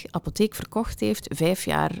apotheek verkocht heeft. 5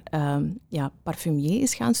 jaar parfumier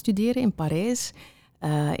is gaan studeren in Parijs,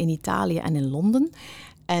 in Italië en in Londen.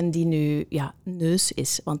 En die nu neus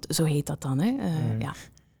is, want zo heet dat dan. Hè? Ja.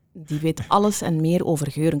 Die weet alles en meer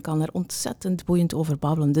over geuren, kan er ontzettend boeiend over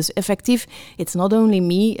babbelen. Dus effectief, it's not only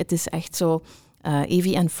me, het is echt zo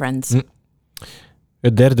Evy and Friends.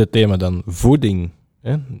 Het derde thema dan, voeding.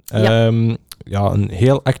 Hè? Ja. Een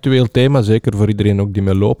heel actueel thema, zeker voor iedereen ook die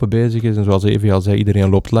met lopen bezig is. En zoals Evy al zei, iedereen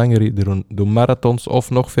loopt langer, iedereen doet marathons of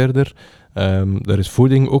nog verder. Daar is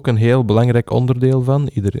voeding ook een heel belangrijk onderdeel van.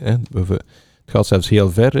 Het gaat zelfs heel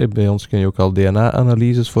ver. Hè. Bij ons kun je ook al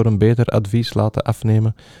DNA-analyses voor een beter advies laten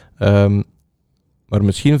afnemen. Maar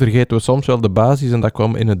misschien vergeten we soms wel de basis, en dat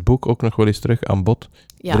kwam in het boek ook nog wel eens terug aan bod.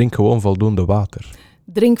 Ja. Drink gewoon voldoende water.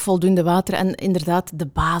 Drink voldoende water en inderdaad de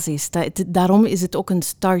basis. Daarom is het ook een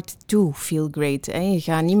start to feel great. Hè. Je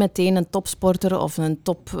gaat niet meteen een topsporter of een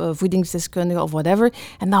topvoedingsdeskundige of whatever.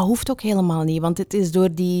 En dat hoeft ook helemaal niet, want het is door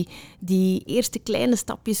die eerste kleine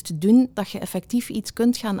stapjes te doen dat je effectief iets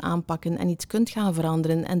kunt gaan aanpakken en iets kunt gaan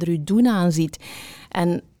veranderen en er je doen aan ziet.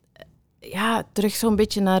 En ja, terug zo'n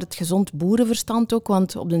beetje naar het gezond boerenverstand ook,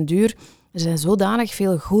 want op den duur... Er zijn zodanig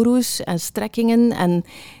veel goeroes en strekkingen en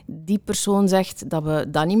die persoon zegt dat we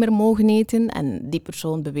dat niet meer mogen eten en die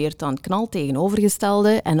persoon beweert dan knal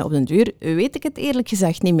tegenovergestelde en op den duur weet ik het eerlijk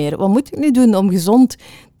gezegd niet meer. Wat moet ik nu doen om gezond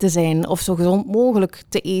te zijn of zo gezond mogelijk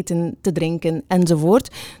te eten, te drinken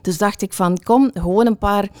enzovoort. Dus dacht ik van kom, gewoon een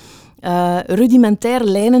paar rudimentaire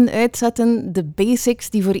lijnen uitzetten, de basics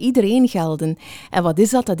die voor iedereen gelden. En wat is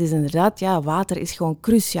dat? Dat is inderdaad, water is gewoon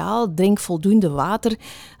cruciaal. Drink voldoende water.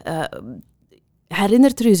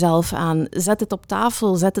 Herinnert er uzelf aan. Zet het op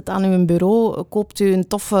tafel, zet het aan uw bureau, koopt u een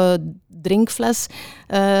toffe drinkfles,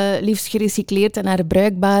 liefst gerecycleerd en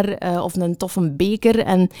herbruikbaar, of een toffe beker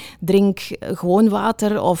en drink gewoon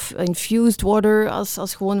water of infused water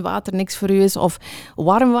als gewoon water niks voor u is, of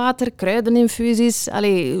warm water, kruideninfusies.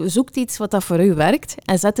 Allee, zoek iets wat dat voor u werkt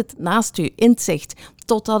en zet het naast u in het zicht,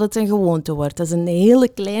 totdat het een gewoonte wordt. Dat is een hele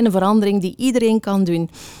kleine verandering die iedereen kan doen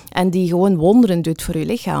en die gewoon wonderen doet voor uw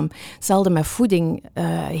lichaam. Hetzelfde met voeding.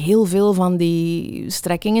 Heel veel van die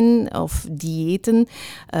strekkingen of diëten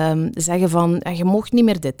zeggen van, je mocht niet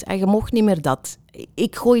meer dit en je mocht niet meer dat.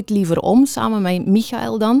 Ik gooi het liever om, samen met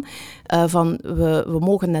Michael dan, van we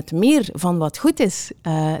mogen net meer van wat goed is.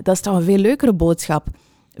 Dat is toch een veel leukere boodschap.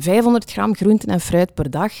 500 gram groenten en fruit per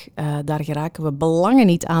dag, daar geraken we belangen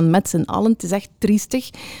niet aan met z'n allen. Het is echt triestig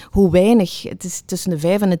hoe weinig. Het is tussen de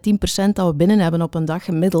 5 en de 10% dat we binnen hebben op een dag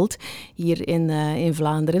gemiddeld hier in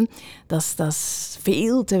Vlaanderen. Dat is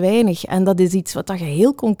veel te weinig. En dat is iets wat je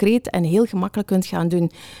heel concreet en heel gemakkelijk kunt gaan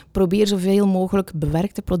doen. Probeer zoveel mogelijk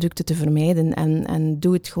bewerkte producten te vermijden en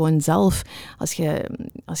doe het gewoon zelf. Als je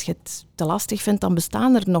het te lastig vindt, dan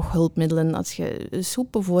bestaan er nog hulpmiddelen. Als je soep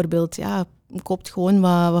bijvoorbeeld, koopt gewoon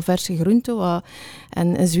wat verse groenten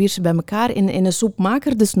en zwier ze bij elkaar in een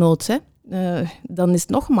soepmaker desnoods. Dan is het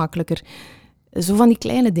nog makkelijker. Zo van die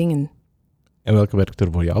kleine dingen. En welke werkt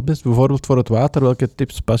er voor jou best? Bijvoorbeeld voor het water, welke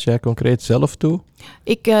tips pas jij concreet zelf toe?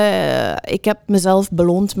 Ik heb mezelf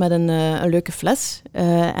beloond met een leuke fles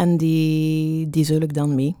en die zul ik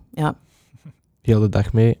dan mee, ja. Heel de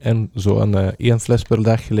dag mee en zo een 1 fles per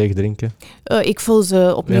dag leeg drinken? Ik vul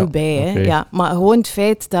ze opnieuw bij. Hè. Okay. Ja, maar gewoon het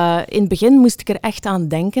feit dat in het begin moest ik er echt aan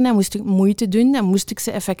denken en moest ik moeite doen en moest ik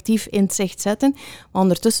ze effectief in het zicht zetten. Maar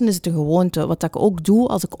ondertussen is het een gewoonte. Wat ik ook doe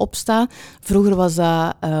als ik opsta, vroeger was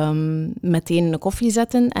dat meteen een koffie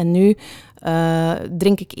zetten en nu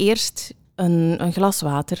drink ik eerst een glas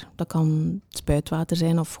water. Dat kan spuitwater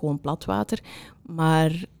zijn of gewoon plat water.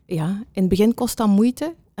 Maar ja, in het begin kost dat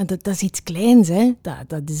moeite. En dat is iets kleins, hè.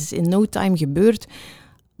 Dat is in no time gebeurd.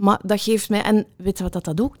 Maar dat geeft mij... En weet je wat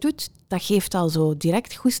dat ook doet? Dat geeft al zo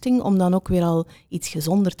direct goesting om dan ook weer al iets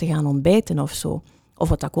gezonder te gaan ontbijten of zo. Of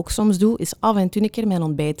wat ik ook soms doe, is af en toe een keer mijn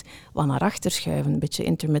ontbijt wat naar achter schuiven. Een beetje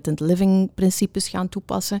intermittent living principes gaan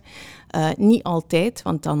toepassen. Niet altijd,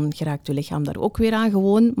 want dan geraakt je lichaam daar ook weer aan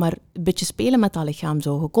gewoon. Maar een beetje spelen met dat lichaam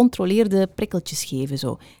zo. Gecontroleerde prikkeltjes geven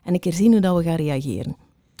zo. En een keer zien hoe dat we gaan reageren.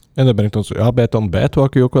 En dat brengt ons bij het ontbijt, wou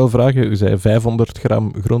ik u ook wel vragen. U zei 500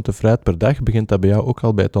 gram groente fruit per dag. Begint dat bij jou ook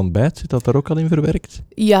al bij het ontbijt? Zit dat daar ook al in verwerkt?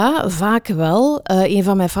 Ja, vaak wel. Een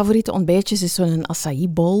van mijn favoriete ontbijtjes is zo'n acai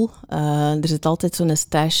bowl. Er zit altijd zo'n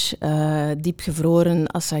stash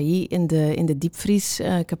diepgevroren acai in de diepvries.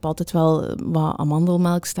 Ik heb altijd wel wat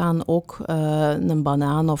amandelmelk staan, ook een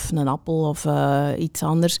banaan of een appel of iets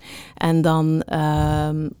anders. En dan,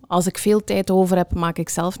 als ik veel tijd over heb, maak ik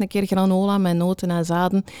zelf een keer granola met noten en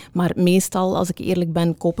zaden. Maar meestal, als ik eerlijk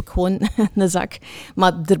ben, koop ik gewoon een zak.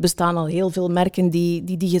 Maar er bestaan al heel veel merken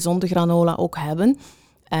die gezonde granola ook hebben.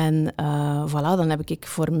 En voilà, dan heb ik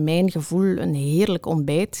voor mijn gevoel een heerlijk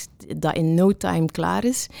ontbijt dat in no time klaar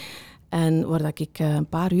is. En waar dat ik een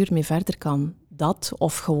paar uur mee verder kan. dat.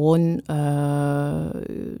 Of gewoon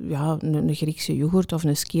een Griekse yoghurt of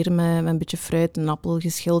een skyr met een beetje fruit, een appel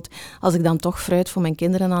geschild. Als ik dan toch fruit voor mijn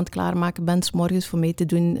kinderen aan het klaarmaken ben, 's morgens voor mee te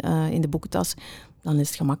doen in de boekentas, dan is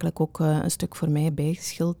het gemakkelijk ook een stuk voor mij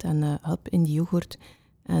bijgeschild en hup in die yoghurt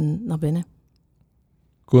en naar binnen.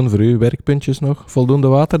 Koen, voor u werkpuntjes nog? Voldoende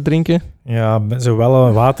water drinken? Ja,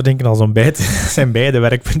 zowel water drinken als ontbijt zijn beide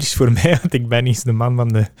werkpuntjes voor mij, want ik ben niet de man van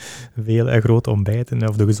de vele grote ontbijten,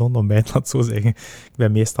 of de gezonde ontbijt, laat het zo zeggen. Ik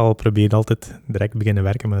ben probeer altijd direct beginnen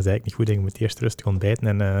werken, maar dat is eigenlijk niet goed. Je moet eerst rustig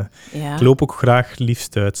ontbijten. En ik loop ook graag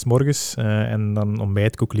liefst 's morgens, en dan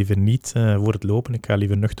ontbijt ik ook liever niet voor het lopen. Ik ga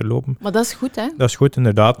liever nuchter lopen. Maar dat is goed, hè? Dat is goed,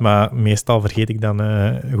 inderdaad, maar meestal vergeet ik dan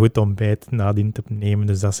goed ontbijt nadien te nemen,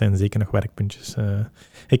 dus dat zijn zeker nog werkpuntjes.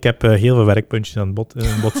 Ik heb heel veel werkpuntjes aan bod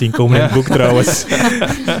zien komen in het boek trouwens.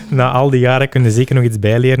 Na al die jaren kun je zeker nog iets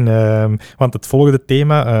bijleren. Want het volgende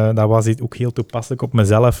thema, dat was ook heel toepasselijk op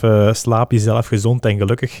mezelf. Slaap jezelf gezond en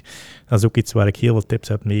gelukkig. Dat is ook iets waar ik heel veel tips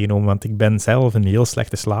heb meegenomen, want ik ben zelf een heel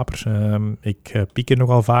slechte slaper. Ik pieker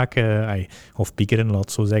nogal vaak, of piekeren, laat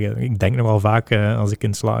het zo zeggen. Ik denk nogal vaak als ik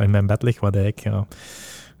in mijn bed lig, wat eigenlijk...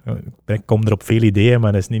 Ik kom er op veel ideeën,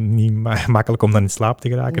 maar het is niet makkelijk om dan in slaap te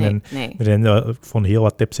geraken. Nee. Er zijn, ik vond heel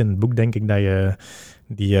wat tips in het boek, denk ik, dat je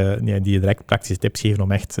die direct praktische tips geven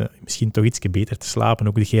om echt misschien toch iets beter te slapen.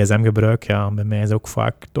 Ook de gsm-gebruik, bij mij is ook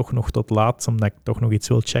vaak toch nog tot laat, omdat ik toch nog iets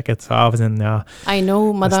wil checken 's avonds. En I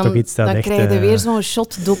know, maar dan krijg je weer zo'n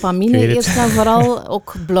shot dopamine eerst en vooral.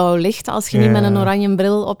 Ook blauw licht als je niet met een oranje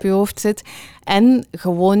bril op je hoofd zit. En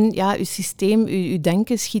gewoon, je systeem, je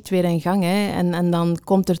denken schiet weer in gang. Hè. En dan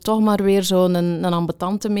komt er toch maar weer zo'n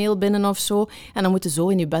ambetante mail binnen of zo. En dan moet je zo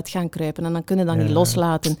in je bed gaan kruipen. En dan kun je dat niet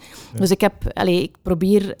loslaten. Ja. Dus ik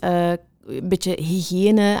probeer een beetje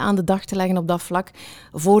hygiëne aan de dag te leggen op dat vlak.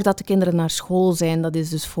 Voordat de kinderen naar school zijn, dat is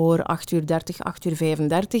dus voor 8:30,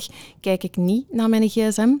 8:35, kijk ik niet naar mijn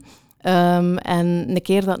gsm. En een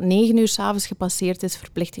keer dat 9 uur 's avonds gepasseerd is,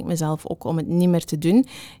 verplicht ik mezelf ook om het niet meer te doen.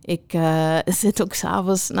 Ik zit ook 's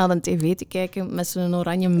avonds naar de tv te kijken met zo'n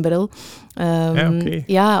oranje bril.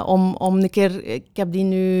 Om een keer... Ik heb die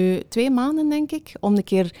nu 2 maanden, denk ik, om een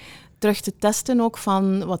keer terug te testen ook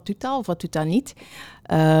van wat doet dat of wat doet dat niet.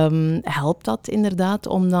 Helpt dat inderdaad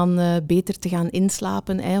om dan beter te gaan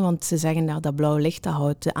inslapen? Hè? Want ze zeggen dat blauw licht, dat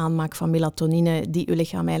houdt de aanmaak van melatonine die uw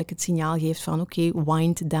lichaam eigenlijk het signaal geeft van oké,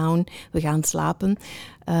 wind down, we gaan slapen,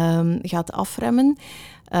 gaat afremmen.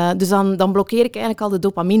 Dus dan blokkeer ik eigenlijk al de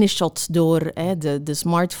dopamine-shot door de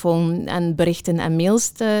smartphone en berichten en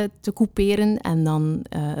mails te couperen en dan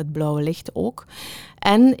het blauwe licht ook.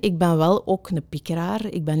 En ik ben wel ook een piekeraar.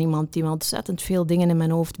 Ik ben iemand die ontzettend veel dingen in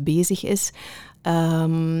mijn hoofd bezig is.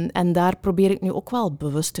 En daar probeer ik nu ook wel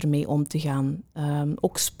bewuster mee om te gaan.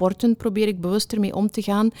 Ook sporten probeer ik bewuster mee om te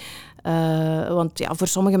gaan. Want voor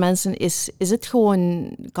sommige mensen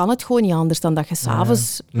kan het gewoon niet anders dan dat je 's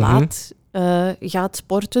avonds laat gaat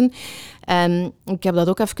sporten. En ik heb dat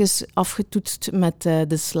ook even afgetoetst met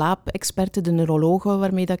de slaapexperte, de neurologe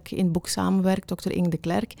waarmee dat ik in het boek samenwerk, dokter Inge de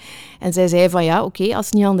Klerk. En zij zei van als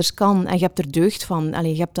het niet anders kan en je hebt er deugd van,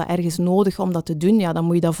 je hebt dat ergens nodig om dat te doen, dan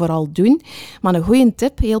moet je dat vooral doen. Maar een goede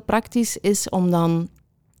tip, heel praktisch, is om dan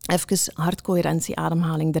even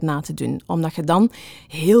hartcoherentie-ademhaling erna te doen. Omdat je dan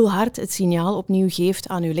heel hard het signaal opnieuw geeft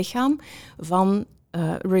aan je lichaam van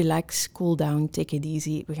relax, cool down, take it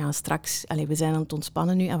easy. We zijn aan het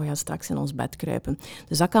ontspannen nu en we gaan straks in ons bed kruipen.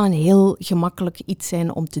 Dus dat kan een heel gemakkelijk iets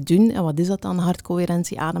zijn om te doen. En wat is dat dan,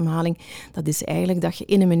 hartcoherentie-ademhaling? Dat is eigenlijk dat je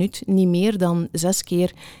in een minuut niet meer dan 6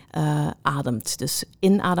 keer ademt. Dus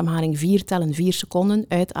inademhaling 4 tellen 4 seconden,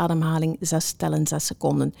 uitademhaling 6 tellen 6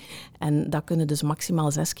 seconden. En dat kunnen dus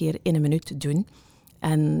maximaal 6 keer in een minuut doen.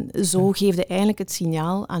 En zo geef je eigenlijk het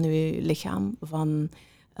signaal aan je lichaam van...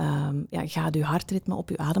 ga je hartritme op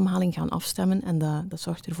je ademhaling gaan afstemmen en dat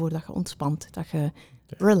zorgt ervoor dat je ontspant, dat je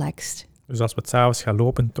relaxt. Dus als we het 's avonds gaan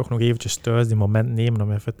lopen, toch nog eventjes thuis die moment nemen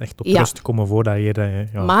om even echt tot rust te komen voordat je...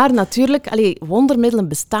 Maar natuurlijk, wondermiddelen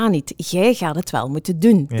bestaan niet. Jij gaat het wel moeten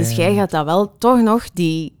doen. Dus jij gaat dat wel toch nog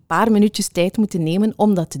die paar minuutjes tijd moeten nemen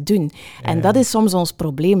om dat te doen. En dat is soms ons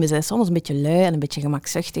probleem. We zijn soms een beetje lui en een beetje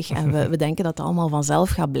gemakzuchtig en we denken dat het allemaal vanzelf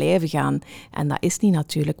gaat blijven gaan. En dat is niet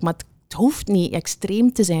natuurlijk. Maar het hoeft niet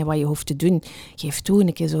extreem te zijn wat je hoeft te doen. Geef toe,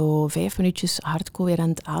 een keer zo 5 minuutjes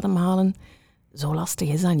hardcoherent ademhalen. Zo lastig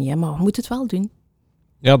is dat niet, hè? Maar we moeten het wel doen.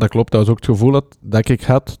 Ja, dat klopt. Dat was ook het gevoel dat ik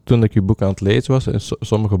had toen ik je boek aan het lezen was. In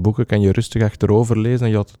sommige boeken kan je rustig achterover lezen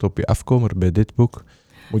en je had het op je afkomen. Bij dit boek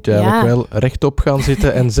Moet je eigenlijk wel rechtop gaan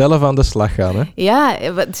zitten en zelf aan de slag gaan, hè? Ja,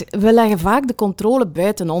 we leggen vaak de controle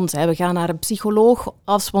buiten ons. Hè. We gaan naar een psycholoog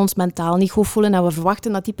als we ons mentaal niet goed voelen en we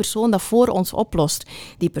verwachten dat die persoon dat voor ons oplost.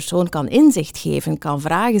 Die persoon kan inzicht geven, kan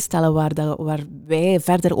vragen stellen waar wij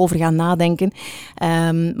verder over gaan nadenken.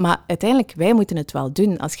 Maar uiteindelijk, wij moeten het wel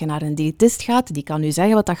doen. Als je naar een diëtist gaat, die kan u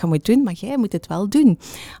zeggen wat dat je moet doen, maar jij moet het wel doen.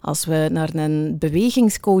 Als we naar een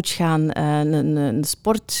bewegingscoach gaan, een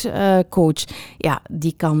sportcoach,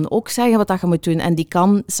 die kan ook zeggen wat dat je moet doen en die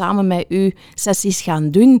kan samen met u sessies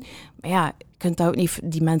gaan doen. Maar ja, je kunt dat ook niet,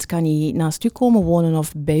 die mens kan niet naast u komen wonen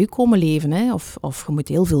of bij u komen leven. Hè? Of je moet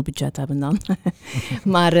heel veel budget hebben dan.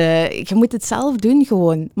 Maar je moet het zelf doen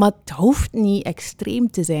gewoon. Maar het hoeft niet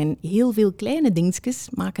extreem te zijn. Heel veel kleine dingetjes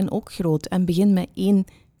maken ook groot. En begin met 1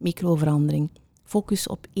 microverandering. Focus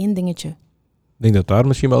op 1 dingetje. Ik denk dat daar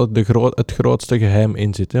misschien wel het grootste geheim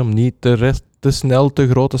in zit, hè? Om niet te snel te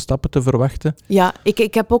grote stappen te verwachten. Ja,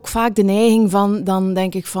 ik heb ook vaak de neiging van, dan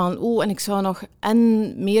denk ik van, en ik zou nog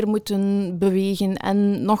en meer moeten bewegen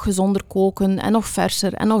en nog gezonder koken en nog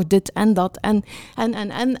verser en nog dit en dat en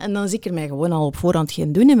dan zie ik er mij gewoon al op voorhand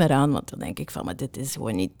geen doen meer aan, want dan denk ik van, maar dit is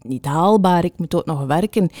gewoon niet haalbaar, ik moet ook nog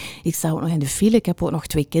werken, ik sta ook nog in de file, ik heb ook nog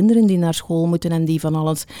 2 kinderen die naar school moeten en die van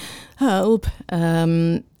alles, help.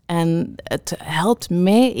 En het helpt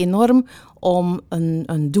mij enorm om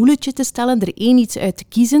een doeletje te stellen, er 1 iets uit te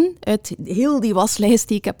kiezen, uit heel die waslijst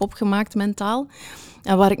die ik heb opgemaakt mentaal,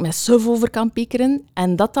 en waar ik mij suf over kan piekeren,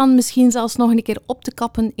 en dat dan misschien zelfs nog een keer op te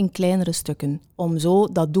kappen in kleinere stukken, om zo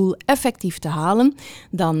dat doel effectief te halen.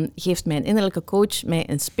 Dan geeft mijn innerlijke coach mij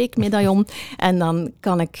een speekmedaillon en dan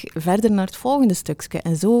kan ik verder naar het volgende stukje.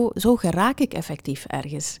 En zo geraak ik effectief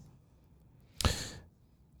ergens.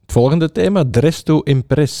 Het volgende thema, dress to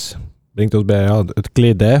impress, brengt ons bij het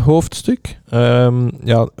kledijhoofdstuk.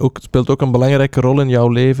 Speelt ook een belangrijke rol in jouw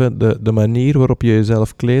leven. De manier waarop je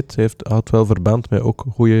jezelf kleedt houdt wel verband met ook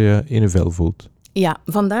hoe je je in je vel voelt. Ja,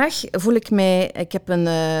 vandaag voel ik mij... Ik heb hoe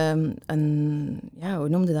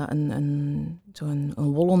noemde dat? Zo'n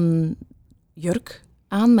wollen jurk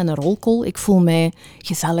aan met een rolkol. Ik voel mij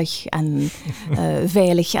gezellig en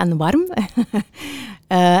veilig en warm.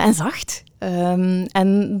 En zacht.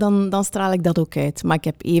 En dan straal ik dat ook uit. Maar ik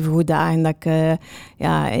heb even goed dagen dat ik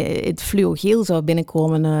het fluogeel zou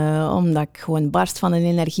binnenkomen, omdat ik gewoon barst van een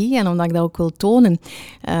energie en omdat ik dat ook wil tonen.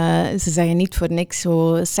 Ze zeggen niet voor niks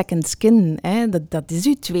zo second skin. Hè? Dat is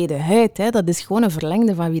uw tweede huid. Hè? Dat is gewoon een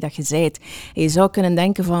verlengde van wie dat je zijt. En je zou kunnen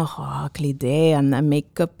denken van kledij en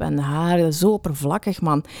make-up en haar, dat is zo oppervlakkig,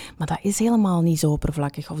 man. Maar dat is helemaal niet zo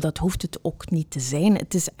oppervlakkig. Of dat hoeft het ook niet te zijn.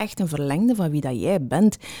 Het is echt een verlengde van wie dat jij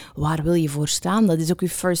bent. Waar wil je voor staan? Dat is ook je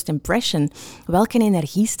first impression. Welke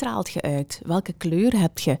energie straalt je uit? Welke kleur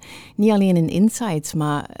heb je? Niet alleen in insights,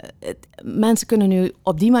 maar mensen kunnen nu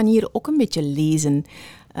op die manier ook een beetje lezen.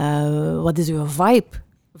 Wat is uw vibe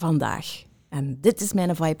vandaag? En dit is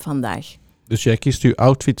mijn vibe vandaag. Dus jij kiest je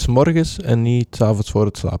outfits morgens en niet 's avonds voor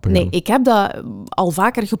het slapen gaan? Nee, ik heb dat al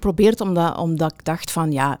vaker geprobeerd, omdat ik dacht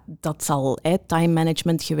van, dat zal time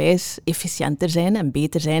management gewijs efficiënter zijn en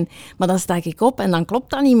beter zijn. Maar dan sta ik op en dan klopt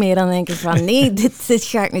dat niet meer. Dan denk ik van, nee, dit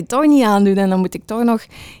ga ik nu toch niet aandoen. En dan moet ik toch nog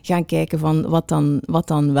gaan kijken van wat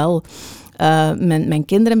dan wel. Mijn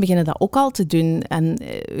kinderen beginnen dat ook al te doen. En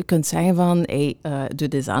je kunt zeggen van, doe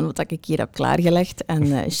dit aan wat ik hier heb klaargelegd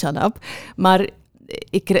en shut up. Maar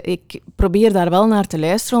ik probeer daar wel naar te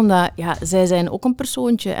luisteren, omdat zij zijn ook een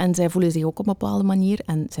persoontje en zij voelen zich ook op een bepaalde manier.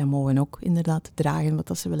 En zij mogen ook inderdaad dragen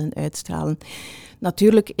wat ze willen uitstralen.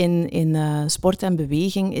 Natuurlijk in sport en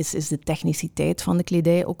beweging is de techniciteit van de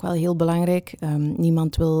kledij ook wel heel belangrijk.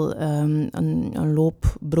 Niemand wil een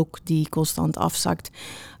loopbroek die constant afzakt.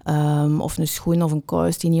 Of een schoen of een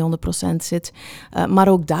kous die niet 100% zit. Maar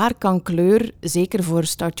ook daar kan kleur, zeker voor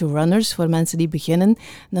start2runners, voor mensen die beginnen,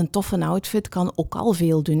 een toffe outfit kan ook al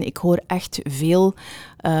veel doen. Ik hoor echt veel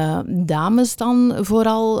dames dan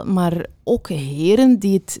vooral, maar ook heren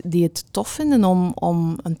die het tof vinden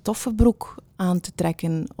om een toffe broek aan te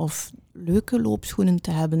trekken of leuke loopschoenen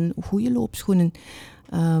te hebben, goede loopschoenen.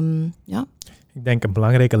 Ik denk een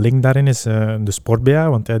belangrijke link daarin is de sport-BH,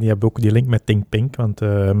 want die hebben ook die link met ThinkPink. Want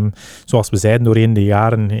zoals we zeiden,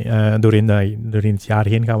 doorheen het jaar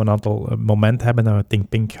heen gaan we een aantal momenten hebben dat we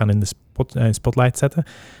ThinkPink gaan in de spotlight zetten.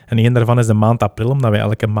 En een daarvan is de maand april, omdat wij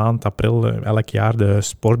elke maand april, elk jaar de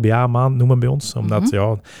sport-BH-maand noemen bij ons. Omdat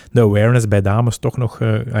de awareness bij dames toch nog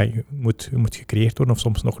moet gecreëerd worden, of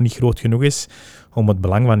soms nog niet groot genoeg is om het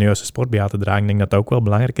belang van de juiste sport-BH te dragen. Ik denk dat dat ook wel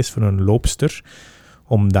belangrijk is voor een loopster,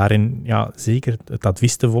 om daarin zeker het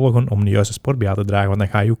advies te volgen om de juiste sport-BH te dragen. Want dan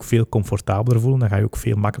ga je ook veel comfortabeler voelen. Dan ga je ook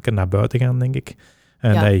veel makkelijker naar buiten gaan, denk ik.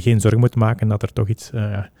 En dat je geen zorgen moet maken dat er toch iets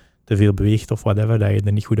te veel beweegt of whatever, dat je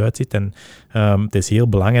er niet goed uitziet. En het is heel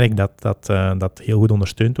belangrijk dat heel goed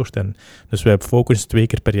ondersteund wordt. En dus wij focussen 2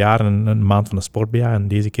 keer per jaar een maand van de sport-BH. En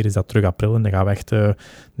deze keer is dat terug april. En dan gaan we echt de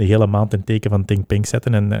hele maand in teken van ThinkPink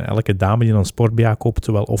zetten. En elke dame die een sport-BH koopt,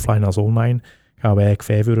 zowel offline als online, gaan wij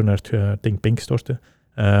eigenlijk €5 naar het ThinkPink storten.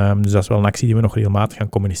 Dus dat is wel een actie die we nog regelmatig gaan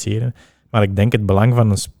communiceren. Maar ik denk het belang van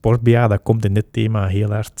een sport-BH, dat komt in dit thema heel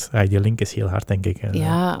hard. Die link is heel hard, denk ik.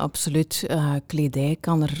 Ja, absoluut. Kledij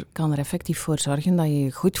kan er effectief voor zorgen dat je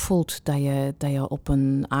je goed voelt, dat je op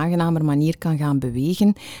een aangenamer manier kan gaan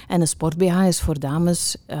bewegen. En een sport-BH is voor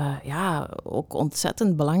dames ook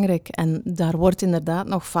ontzettend belangrijk. En daar wordt inderdaad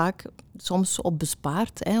nog vaak soms op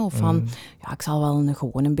bespaard. Hè? Of van, ik zal wel een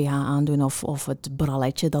gewone BH aandoen of het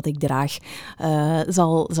braletje dat ik draag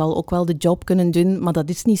zal ook wel de job kunnen doen, maar dat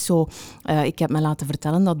is niet zo. Ik heb me laten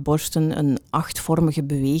vertellen dat borsten een 8-vormige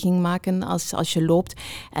beweging maken als je loopt.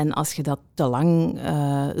 En als je dat te lang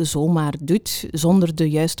zomaar doet, zonder de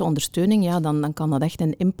juiste ondersteuning, dan kan dat echt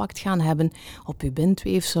een impact gaan hebben op je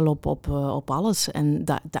bindweefsel, op alles. En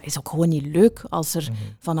dat is ook gewoon niet leuk als er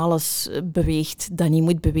van alles beweegt dat niet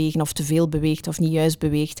moet bewegen of te veel beweegt of niet juist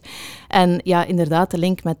beweegt. En ja, inderdaad, de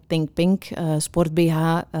link met ThinkPink,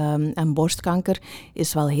 sport-BH en borstkanker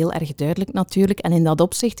is wel heel erg duidelijk natuurlijk. En in dat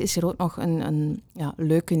opzicht is er ook nog een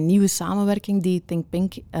leuke nieuwe samenwerking die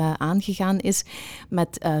ThinkPink aangegaan is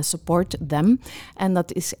met Support Them. En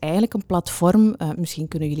dat is eigenlijk een platform, misschien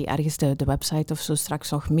kunnen jullie ergens de website of zo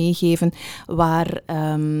straks nog meegeven, waar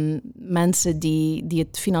mensen die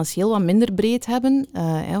het financieel wat minder breed hebben,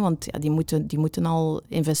 want die moeten al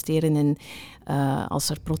investeren in, als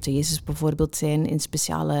er protheses bijvoorbeeld zijn, in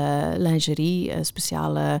speciale lingerie,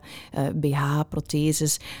 speciale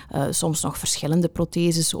BH-protheses, soms nog verschillende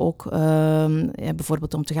protheses ook,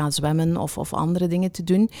 bijvoorbeeld om te gaan zwemmen of andere dingen te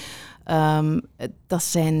doen. Dat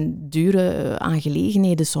zijn dure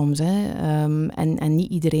aangelegenheden soms. Hè. En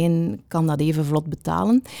niet iedereen kan dat even vlot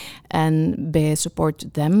betalen. En bij Support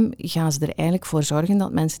Them gaan ze er eigenlijk voor zorgen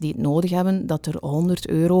dat mensen die het nodig hebben, dat er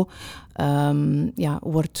 €100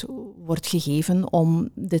 wordt gegeven om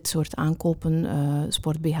dit soort aankopen,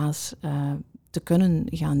 sport-BH's, te kunnen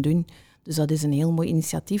gaan doen. Dus dat is een heel mooi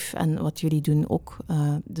initiatief. En wat jullie doen ook.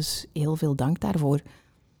 Dus heel veel dank daarvoor.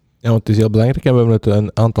 Ja, want het is heel belangrijk en we hebben het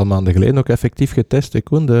een aantal maanden geleden ook effectief getest.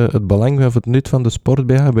 Koen, het belang of het nut van de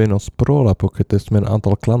sport-BH hebben we in ons ProLab ook getest met een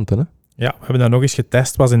aantal klanten. Hè? Ja, we hebben dat nog eens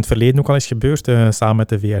getest. Was in het verleden ook al eens gebeurd, samen met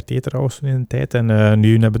de VRT trouwens in een tijd. En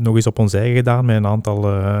nu hebben we het nog eens op ons eigen gedaan met een aantal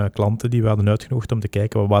klanten die we hadden uitgenodigd om te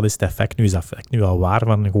kijken wat is het effect nu. Is dat effect nu al waar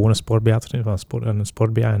van een gewone sport-BH, van een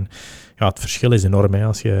sport-BH? En ja, het verschil is enorm. Hè.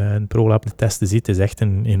 Als je in ProLab de testen ziet, het is echt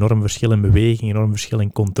een enorm verschil in beweging, een enorm verschil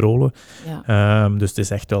in controle. Ja. Dus het is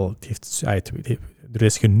echt wel... Er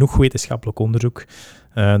is genoeg wetenschappelijk onderzoek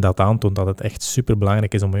dat aantoont dat het echt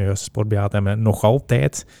superbelangrijk is om een juiste sport-BH te hebben. En nog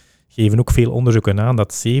altijd geven ook veel onderzoeken aan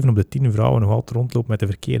dat 7 op de 10 vrouwen nog altijd rondlopen met de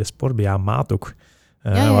verkeerde sport-BH-maat ook.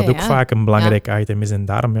 Wat ook vaak een belangrijk item is. En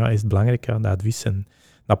daarom is het belangrijk, dat advies. En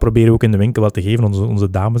dat proberen we ook in de winkel wel te geven. Onze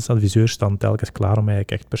damesadviseurs staan telkens klaar om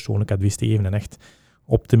eigenlijk echt persoonlijk advies te geven en echt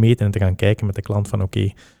op te meten en te gaan kijken met de klant van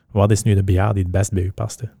oké, wat is nu de BH die het best bij u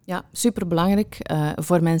past? Ja, superbelangrijk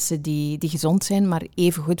voor mensen die gezond zijn, maar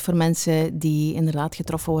evengoed voor mensen die inderdaad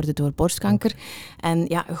getroffen worden door borstkanker. En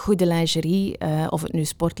ja, goede lingerie, of het nu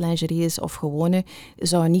sportlingerie is of gewone,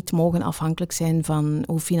 zou niet mogen afhankelijk zijn van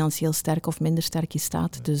hoe financieel sterk of minder sterk je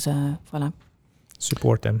staat. Dus voilà.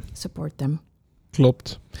 Support them. Support them.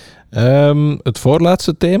 Klopt. Het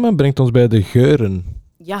voorlaatste thema brengt ons bij de geuren.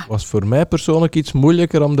 Ja. Was voor mij persoonlijk iets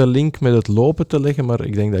moeilijker om de link met het lopen te leggen, maar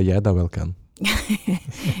ik denk dat jij dat wel kan.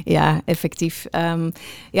 Ja, effectief.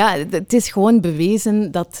 Het is gewoon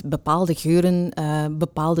bewezen dat bepaalde geuren,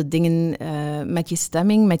 bepaalde dingen met je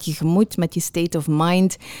stemming, met je gemoed, met je state of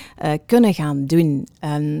mind kunnen gaan doen.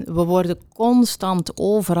 En we worden constant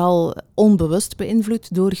overal onbewust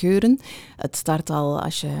beïnvloed door geuren. Het start al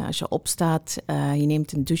als je opstaat, je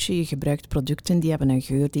neemt een douche, je gebruikt producten, die hebben een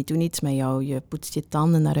geur, die doen iets met jou. Je poetst je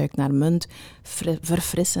tanden, dat ruikt naar munt,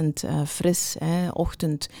 verfrissend, fris,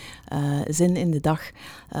 ochtend, zin in de dag.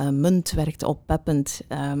 Munt werkt oppeppend.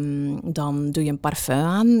 Dan doe je een parfum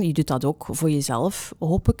aan. Je doet dat ook voor jezelf,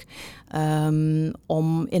 hoop ik.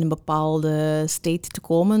 Om in een bepaalde state te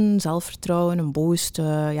komen. Zelfvertrouwen, een boost.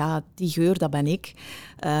 Die geur, dat ben ik.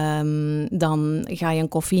 Dan ga je een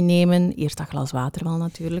koffie nemen. Eerst dat glas water wel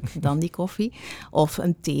natuurlijk, dan die koffie. Of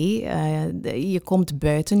een thee. Je komt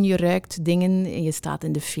buiten, je ruikt dingen. Je staat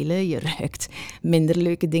in de file, je ruikt minder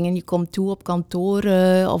leuke dingen. Je komt toe op kantoor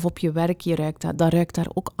of op je werk, je ruikt dat ruikt daar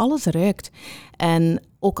ook. Alles ruikt. En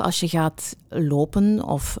ook als je gaat lopen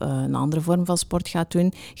of een andere vorm van sport gaat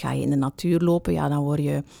doen, ga je in de natuur lopen, dan word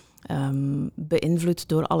je beïnvloed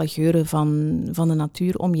door alle geuren van de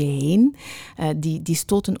natuur om je heen. Die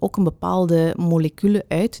stoten ook een bepaalde moleculen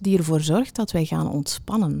uit die ervoor zorgt dat wij gaan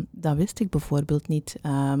ontspannen. Dat wist ik bijvoorbeeld niet.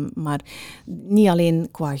 Maar niet alleen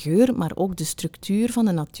qua geur, maar ook de structuur van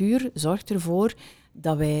de natuur zorgt ervoor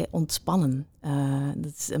dat wij ontspannen.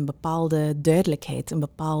 Dat is een bepaalde duidelijkheid, een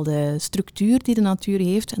bepaalde structuur die de natuur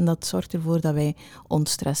heeft en dat zorgt ervoor dat wij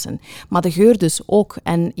ontstressen. Maar de geur dus ook.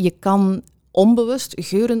 En je kan onbewust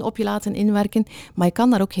geuren op je laten inwerken, maar je kan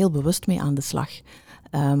daar ook heel bewust mee aan de slag.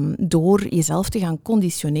 Door jezelf te gaan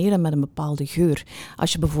conditioneren met een bepaalde geur.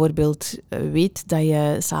 Als je bijvoorbeeld weet dat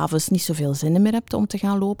je 's avonds niet zoveel zin meer hebt om te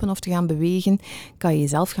gaan lopen of te gaan bewegen, kan je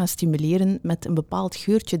jezelf gaan stimuleren met een bepaald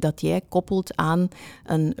geurtje dat jij koppelt aan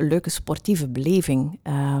een leuke sportieve beleving.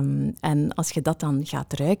 En als je dat dan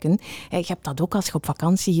gaat ruiken, je hebt dat ook als je op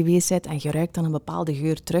vakantie geweest bent en je ruikt dan een bepaalde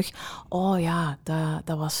geur terug. Oh ja,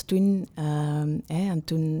 dat was toen. En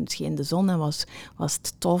toen scheen de zon en was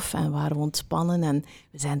het tof en waren we ontspannen en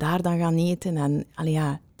we zijn daar dan gaan eten en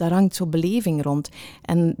daar hangt zo'n beleving rond.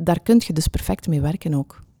 En daar kun je dus perfect mee werken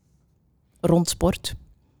ook. Rond sport.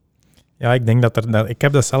 Ja, ik denk ik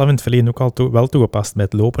heb dat zelf in het verleden ook al wel toegepast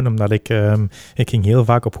met lopen, omdat ik ging heel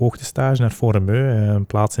vaak op hoogtestage naar Foremeux, een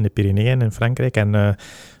plaats in de Pyreneeën in Frankrijk. En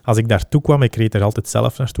als ik daartoe kwam, ik reed er altijd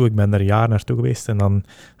zelf naartoe, ik ben er een jaar naartoe geweest. En dan,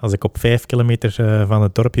 als ik op 5 kilometer van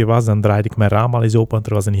het dorpje was, dan draaide ik mijn raam al eens open, want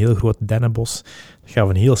er was een heel groot dennenbos. Dat gaf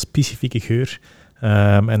een heel specifieke geur.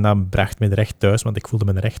 En dat bracht me er echt thuis, want ik voelde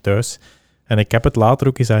me er echt thuis. En ik heb het later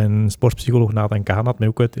ook eens aan een sportpsycholoog Nathan Kaan had mij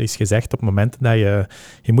ook eens gezegd, op momenten dat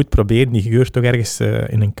je moet proberen die geur toch ergens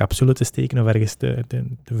in een capsule te steken of ergens te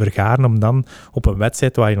vergaren, om dan op een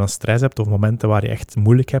wedstrijd waar je dan stress hebt of momenten waar je echt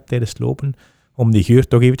moeilijk hebt tijdens het lopen, om die geur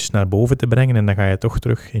toch eventjes naar boven te brengen en dan ga je toch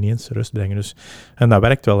terug ineens rust brengen. Dus, en dat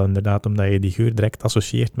werkt wel inderdaad, omdat je die geur direct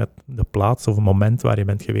associeert met de plaats of een moment waar je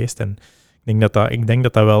bent geweest. En ik denk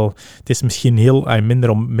dat wel... Het is misschien heel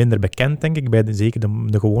minder bekend, denk ik, bij zeker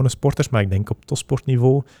de gewone sporters, maar ik denk op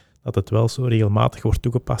topsportniveau dat het wel zo regelmatig wordt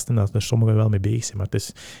toegepast en dat er sommigen wel mee bezig zijn. Maar het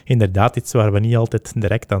is inderdaad iets waar we niet altijd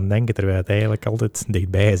direct aan denken, terwijl het eigenlijk altijd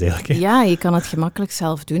dichtbij is. Eigenlijk. Ja, je kan het gemakkelijk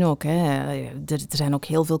zelf doen ook. Hè. Er zijn ook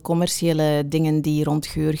heel veel commerciële dingen die rond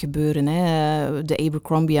geur gebeuren. Hè. De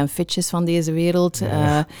Abercrombie & Fitches van deze wereld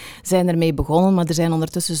zijn ermee begonnen, maar er zijn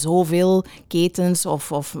ondertussen zoveel ketens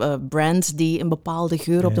of brands die een bepaalde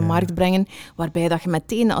geur op de markt brengen, waarbij dat je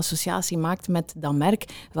meteen een associatie maakt met dat merk.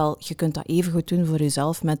 Wel, je kunt dat even goed doen voor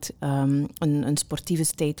jezelf met een sportieve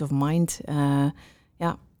state of mind.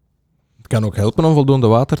 Het kan ook helpen om voldoende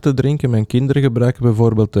water te drinken. Mijn kinderen gebruiken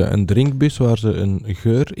bijvoorbeeld een drinkbus waar ze een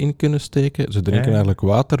geur in kunnen steken. Ze drinken eigenlijk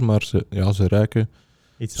water, maar ze ruiken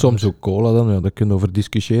soms ook cola dan. Ja, daar kunnen we over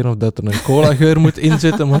discussiëren of dat er een colageur moet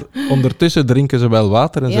inzitten, maar ondertussen drinken ze wel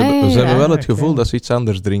water en ze hebben wel het gevoel dat ze iets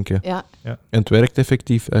anders drinken. Ja. Ja. En het werkt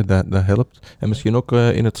effectief, dat helpt. En misschien ook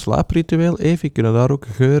in het slaapritueel, Evy, kunnen daar ook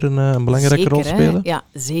geuren een belangrijke rol spelen? Ja,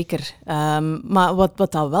 zeker. Maar wat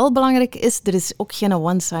dat wel belangrijk is, er is ook geen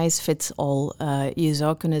one size fits all. Je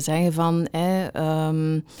zou kunnen zeggen van...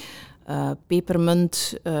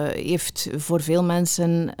 pepermunt heeft voor veel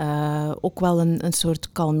mensen ook wel een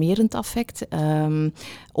soort kalmerend effect.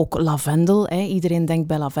 Ook lavendel. Iedereen denkt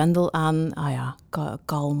bij lavendel aan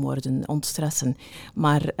kalm worden, ontstressen.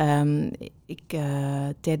 Maar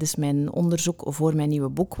tijdens mijn onderzoek voor mijn nieuwe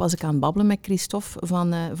boek was ik aan het babbelen met Christophe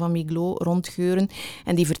van Miglo rond geuren.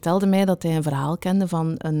 En die vertelde mij dat hij een verhaal kende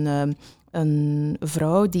van een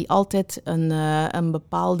vrouw die altijd een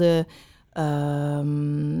bepaalde...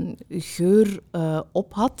 geur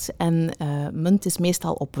op had. En munt is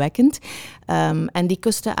meestal opwekkend. En die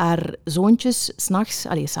kuste haar zoontjes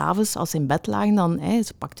 's avonds, als ze in bed lagen, dan,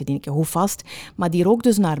 ze pakte die een keer goed vast, maar die rook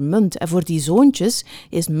dus naar munt. En voor die zoontjes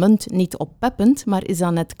is munt niet oppeppend, maar is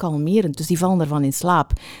dan net kalmerend. Dus die vallen ervan in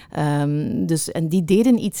slaap. En die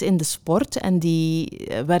deden iets in de sport en die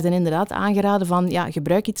werden inderdaad aangeraden van,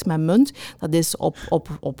 gebruik iets met munt. Dat is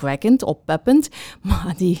opwekkend, oppeppend,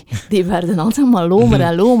 maar die werden altijd maar lomer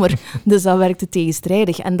en lomer. Dus dat werkte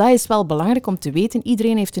tegenstrijdig. En dat is wel belangrijk om te weten.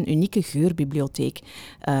 Iedereen heeft een unieke geurbibliotheek.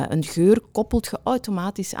 Een geur koppelt je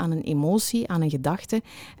automatisch aan een emotie, aan een gedachte.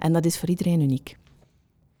 En dat is voor iedereen uniek.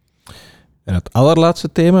 En het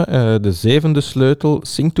allerlaatste thema, de 7e sleutel,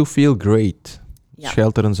 Sing to Feel Great. Ja.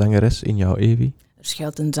 Schuilt er een zangeres in jou, Evy? Er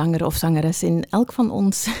schuilt een zanger of zangeres in elk van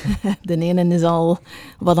ons. De ene is al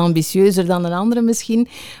wat ambitieuzer dan de andere misschien.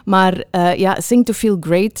 Maar Sing to Feel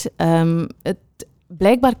Great.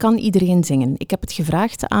 Blijkbaar kan iedereen zingen. Ik heb het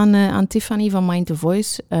gevraagd aan Tiffany van Mind the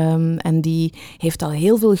Voice. En die heeft al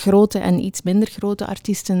heel veel grote en iets minder grote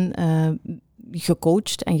artiesten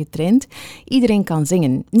gecoacht en getraind. Iedereen kan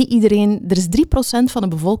zingen. Niet iedereen... Er is 3% van de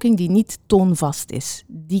bevolking die niet toonvast is.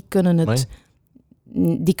 Die kunnen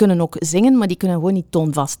ook zingen, maar die kunnen gewoon niet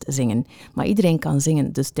toonvast zingen. Maar iedereen kan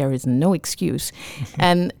zingen, dus there is no excuse.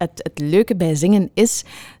 En het leuke bij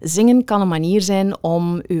zingen kan een manier zijn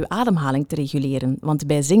om je ademhaling te reguleren. Want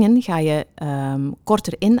bij zingen ga je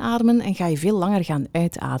korter inademen en ga je veel langer gaan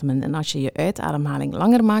uitademen. En als je je uitademhaling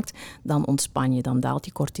langer maakt, dan ontspan je. Dan daalt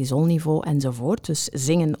je cortisolniveau enzovoort. Dus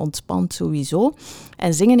zingen ontspant sowieso.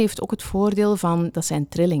 En zingen heeft ook het voordeel van, dat zijn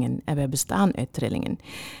trillingen. En wij bestaan uit trillingen.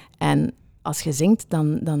 En als je zingt,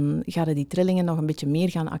 dan ga je die trillingen nog een beetje meer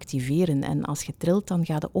gaan activeren. En als je trilt, dan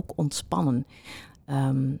ga je ook ontspannen.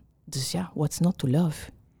 Dus ja, what's not to love?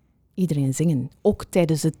 Iedereen zingen. Ook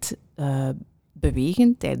tijdens het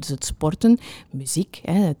bewegen, tijdens het sporten. Muziek,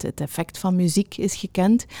 het effect van muziek is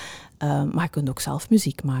gekend. Maar je kunt ook zelf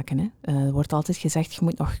muziek maken. Hè. Er wordt altijd gezegd, je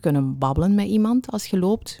moet nog kunnen babbelen met iemand als je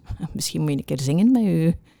loopt. Misschien moet je een keer zingen met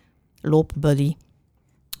je loopbuddy.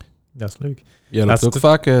 Dat is leuk. Je loopt ook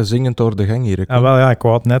vaak zingend door de gang hier. Ik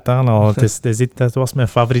wou het net aan al. Dat was mijn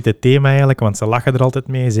favoriete thema eigenlijk, want ze lachen er altijd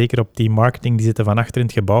mee. Zeker op die marketing, die zitten van achter in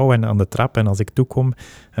het gebouw en aan de trap. En als ik toekom,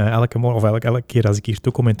 elke morgen of elke keer als ik hier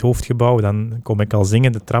toekom in het hoofdgebouw, dan kom ik al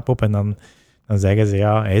zingend de trap op en dan zeggen ze,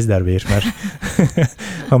 ja, hij is daar weer. Maar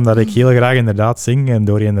omdat ik heel graag inderdaad zing en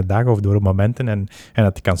door in de dag of door momenten. En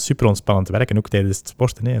het kan super ontspannend werken, ook tijdens het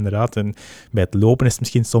sporten, inderdaad. En bij het lopen is het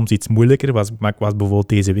misschien soms iets moeilijker. Maar ik was bijvoorbeeld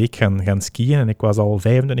deze week gaan skiën en ik was al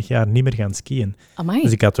 25 jaar niet meer gaan skiën. Amai.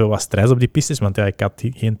 Dus ik had wel wat stress op die pistes, want ik had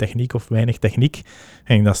geen techniek of weinig techniek.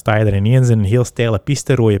 En dan sta je er ineens in een heel steile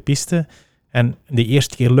piste, rode piste. En de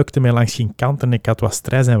eerste keer lukte mij langs geen kant en ik had wat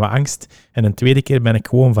stress en wat angst. En de tweede keer ben ik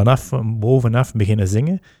gewoon bovenaf beginnen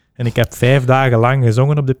zingen. En ik heb 5 dagen lang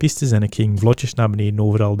gezongen op de pistes en ik ging vlotjes naar beneden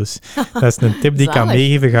overal. Dus dat is een tip die ik kan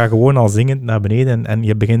meegeven. Ga gewoon al zingend naar beneden en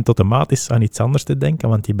je begint automatisch aan iets anders te denken,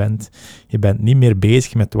 want je bent niet meer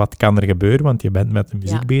bezig met wat kan er gebeuren, want je bent met de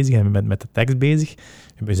muziek bezig en je bent met de tekst bezig.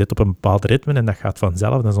 Je zit op een bepaald ritme en dat gaat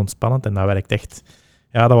vanzelf, dat is ontspannend en dat werkt echt.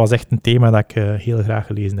 Ja, dat was echt een thema dat ik heel graag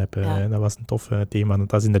gelezen heb. Dat was een tof thema. Want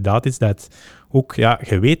dat is inderdaad iets dat ook,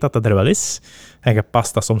 je weet dat het er wel is. En je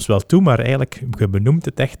past dat soms wel toe, maar eigenlijk, je benoemt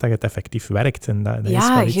het echt dat het effectief werkt. En dat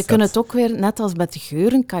is je kunt het ook weer, net als met de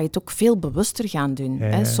geuren, kan je het ook veel bewuster gaan doen. Ja.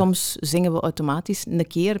 Hè? Soms zingen we automatisch een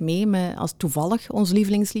keer mee, als toevallig ons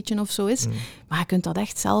lievelingsliedje of zo is. Maar je kunt dat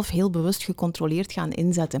echt zelf heel bewust gecontroleerd gaan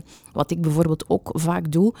inzetten. Wat ik bijvoorbeeld ook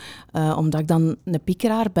vaak doe, omdat ik dan een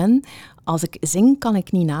piekeraar ben, als ik zing, kan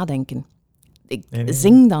ik niet nadenken. Ik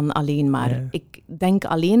zing dan alleen maar. Ja. Ik denk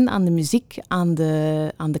alleen aan de muziek, aan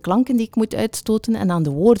de klanken die ik moet uitstoten en aan de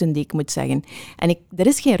woorden die ik moet zeggen. En er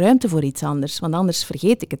is geen ruimte voor iets anders, want anders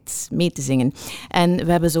vergeet ik het mee te zingen. En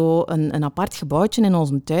we hebben zo een apart gebouwtje in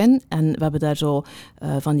onze tuin en we hebben daar zo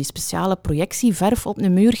van die speciale projectieverf op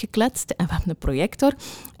een muur gekletst en we hebben een projector.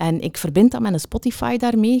 En ik verbind dat met een Spotify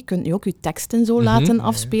daarmee. Je kunt nu ook je teksten zo laten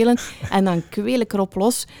afspelen. En dan kweel ik erop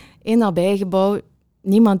los in dat bijgebouw.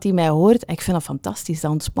 Niemand die mij hoort. Ik vind dat fantastisch.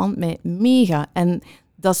 Dat ontspant mij mega. En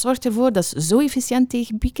dat zorgt ervoor, dat is zo efficiënt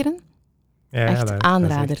tegen piekeren. Ja, echt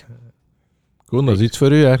aanrader. Cool, dat is iets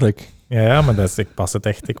voor u eigenlijk. Ja, maar ik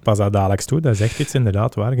pas dat dagelijks toe. Dat is echt iets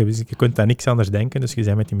inderdaad waar. Je kunt aan niks anders denken. Dus je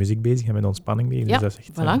bent met die muziek bezig en met ontspanning bezig. Ja, dus dat is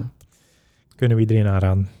echt, voilà. Kunnen we iedereen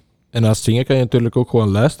aanraden. En als zingen kan je natuurlijk ook gewoon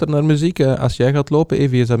luisteren naar muziek. Als jij gaat lopen,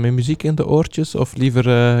 Evy, is dat met muziek in de oortjes of liever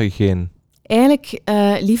geen? Eigenlijk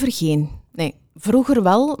liever geen. Nee. Vroeger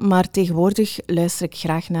wel, maar tegenwoordig luister ik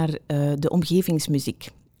graag naar de omgevingsmuziek.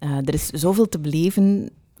 Er is zoveel te beleven,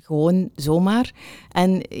 gewoon zomaar.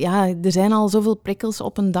 En ja, er zijn al zoveel prikkels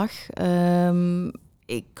op een dag.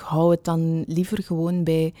 Ik hou het dan liever gewoon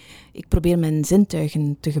bij... Ik probeer mijn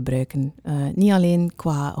zintuigen te gebruiken. Niet alleen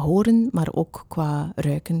qua horen, maar ook qua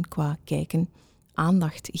ruiken, qua kijken.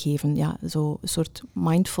 Aandacht geven, ja, zo'n soort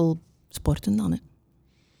mindful sporten dan, hè.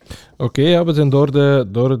 Oké, we zijn door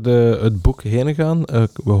het boek heen gegaan.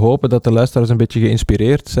 We hopen dat de luisteraars een beetje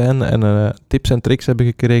geïnspireerd zijn en tips en tricks hebben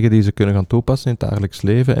gekregen die ze kunnen gaan toepassen in het dagelijks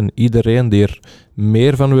leven. En iedereen die er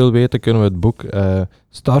meer van wil weten, kunnen we het boek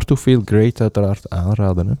Start to Feel Great uiteraard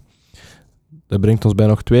aanraden. Hè. Dat brengt ons bij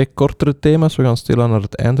nog 2 kortere thema's. We gaan stilaan naar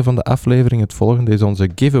het einde van de aflevering. Het volgende is onze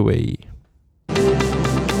giveaway.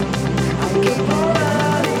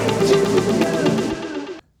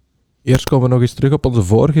 Eerst komen we nog eens terug op onze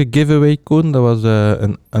vorige giveaway, Koen. Dat was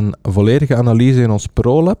een volledige analyse in ons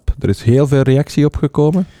ProLab. Er is heel veel reactie op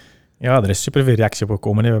gekomen. Ja, er is superveel reactie op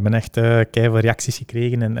gekomen. We hebben echt keiveel reacties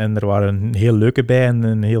gekregen en er waren heel leuke bij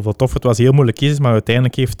en heel veel tof. Het was heel moeilijk kiezen, maar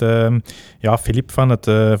uiteindelijk heeft Philippe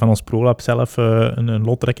van ons ProLab zelf een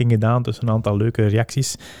lottrekking gedaan tussen een aantal leuke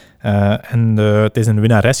reacties. En het is een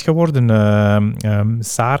winnares geworden.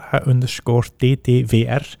 Sarah_TTVR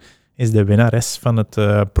is de winnares van het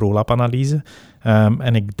ProLab-analyse.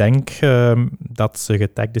 En ik denk dat ze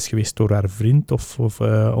getagd is geweest door haar vriend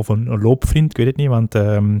of een loopvriend, ik weet het niet, want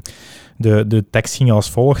de tekst ging als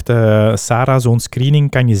volgt. Sarah, zo'n screening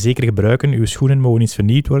kan je zeker gebruiken. Uw schoenen mogen eens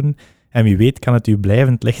vernieuwd worden. En wie weet kan het u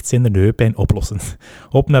blijvend lichtzinderde heuppijn oplossen.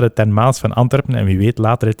 Op naar de 10 miles van Antwerpen en wie weet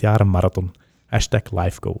later dit jaar een marathon.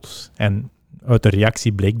 #lifegoals. En uit de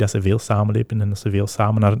reactie bleek dat ze veel samenlepen en dat ze veel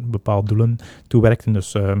samen naar bepaalde doelen toewerkten.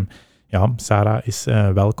 Dus Sarah is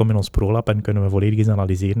welkom in ons ProLab en kunnen we volledig eens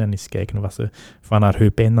analyseren en eens kijken wat ze van haar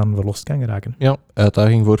heuppijn dan verlost kan geraken. Ja,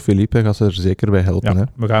 uitdaging voor Philippe, gaat ze er zeker bij helpen. Ja, Hè?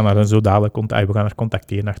 we gaan haar zo dadelijk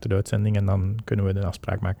contacteren achter de uitzending en dan kunnen we de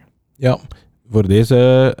afspraak maken. Ja, voor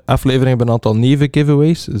deze aflevering hebben we een aantal nieuwe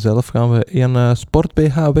giveaways. Zelf gaan we een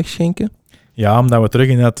sport-BH wegschenken. Ja, omdat we terug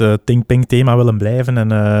in dat ThinkPink-thema willen blijven en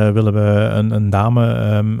willen we een dame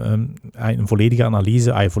een volledige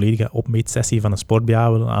analyse, een volledige opmeetsessie van een sport-BH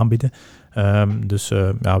willen aanbieden. Dus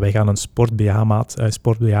wij gaan een sport-BH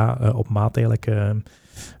op maat eigenlijk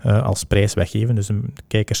als prijs weggeven. Dus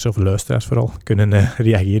kijkers of luisteraars vooral kunnen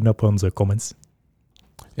reageren op onze comments.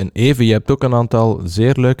 En Evy, je hebt ook een aantal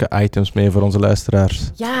zeer leuke items mee voor onze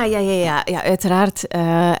luisteraars. Ja, uiteraard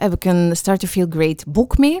heb ik een Start to Feel Great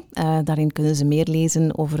boek mee. Daarin kunnen ze meer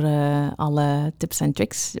lezen over alle tips en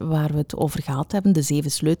tricks waar we het over gehad hebben, de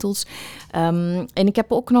 7 sleutels. En ik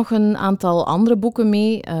heb ook nog een aantal andere boeken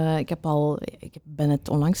mee. Ik ben het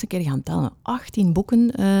onlangs een keer gaan tellen. 18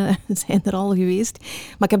 boeken zijn er al geweest.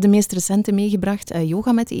 Maar ik heb de meest recente meegebracht.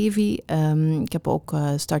 Yoga met Evy. Ik heb ook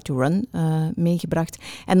Start to Run meegebracht.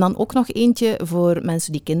 En dan ook nog eentje voor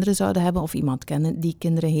mensen die kinderen zouden hebben of iemand kennen die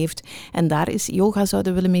kinderen heeft. En daar is yoga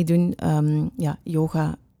zouden willen mee doen.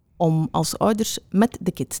 Yoga om als ouders met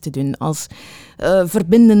de kids te doen. Als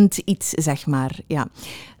verbindend iets, zeg maar. Ja.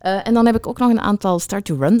 En dan heb ik ook nog een aantal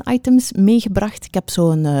Start2run items meegebracht. Ik heb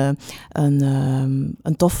zo'n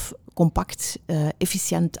een tof, compact,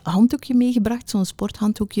 efficiënt handdoekje meegebracht. Zo'n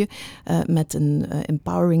sporthanddoekje met een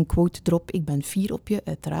empowering quote erop. Ik ben fier op je,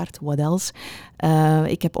 uiteraard. What else?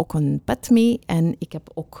 Ik heb ook een pet mee en ik heb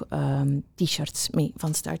ook t-shirts mee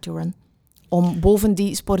van Start2run. Om boven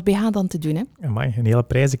die sport-BH dan te doen. Hè? Amai, een hele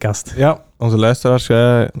prijzenkast. Ja, onze luisteraars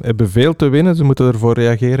hebben veel te winnen. Ze moeten ervoor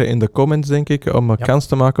reageren in de comments, denk ik, om een kans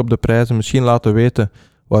te maken op de prijzen. Misschien laten weten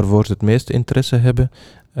waarvoor ze het meeste interesse hebben.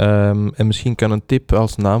 En misschien kan een tip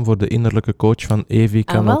als naam voor de innerlijke coach van Evy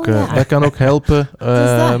dat kan ook helpen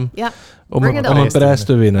om een prijs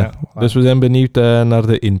te winnen. Ja, wow. Dus we zijn benieuwd naar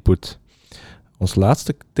de input. Ons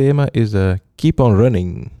laatste thema is Keep on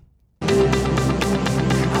Running.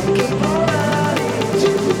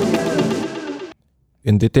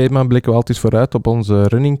 In dit thema blikken we altijd vooruit op onze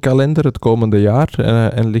runningkalender het komende jaar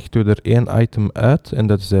en lichten we er 1 item uit. En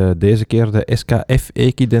dat is deze keer de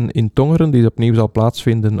SKF-Ekiden in Tongeren, die opnieuw zal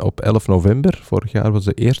plaatsvinden op 11 november. Vorig jaar was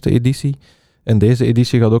de eerste editie. En deze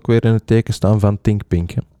editie gaat ook weer in het teken staan van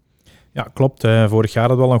ThinkPink. Ja, klopt. Vorig jaar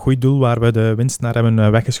hadden we al een goed doel waar we de winst naar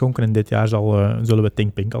hebben weggeschonken. En dit jaar zullen we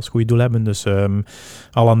ThinkPink als goed doel hebben. Dus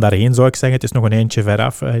al aan daarheen zou ik zeggen, het is nog een eindje ver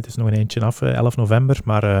af. Het is nog een eindje af, 11 november.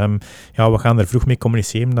 Maar we gaan er vroeg mee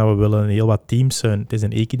communiceren dat we willen heel wat teams. Het is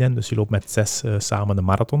een Ekiden, dus je loopt met 6 samen de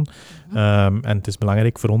marathon. En het is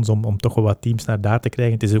belangrijk voor ons om toch wel wat teams naar daar te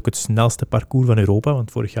krijgen. Het is ook het snelste parcours van Europa,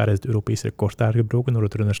 want vorig jaar is het Europese record daar gebroken door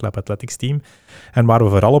het Runners Lab Athletics team. En waar we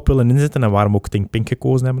vooral op willen inzetten en waarom we ook ThinkPink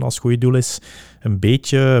gekozen hebben als goede doel is een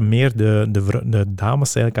beetje meer de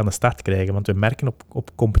dames eigenlijk aan de start krijgen. Want we merken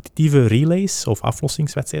op competitieve relays of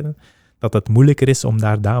aflossingswedstrijden dat het moeilijker is om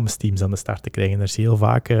daar damesteams aan de start te krijgen. Er is heel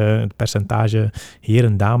vaak het percentage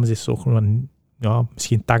heren-dames is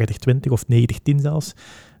misschien 80-20 of 90-10 zelfs.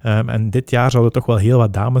 En dit jaar zouden we toch wel heel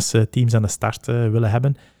wat damesteams aan de start willen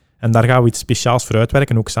hebben. En daar gaan we iets speciaals voor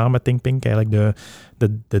uitwerken, ook samen met ThinkPink. Eigenlijk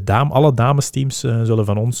alle damesteams zullen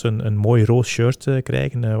van ons een mooi roze shirt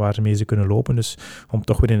krijgen, waarmee ze kunnen lopen. Dus om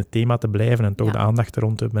toch weer in het thema te blijven en toch de aandacht er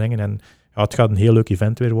rond te brengen. En het gaat een heel leuk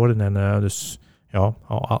event weer worden. En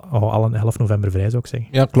al een 11 november vrij, zou ik zeggen.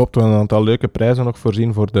 Ja, klopt. We hebben een aantal leuke prijzen nog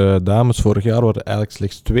voorzien voor de dames. Vorig jaar waren eigenlijk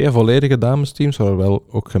slechts 2 volledige damesteams. Er waren wel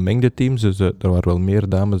ook gemengde teams, dus er waren wel meer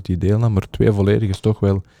dames die deelnamen. Maar 2 volledige is toch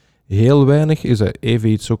wel heel weinig. Is dat even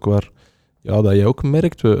iets ook waar dat je ook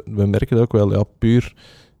merkt. We merken dat ook wel, puur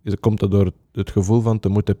komt dat door het gevoel van te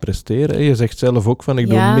moeten presteren. Je zegt zelf ook van, ik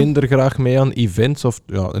doe minder graag mee aan events. Of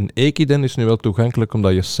een Ekiden is nu wel toegankelijk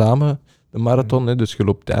omdat je samen de marathon, dus je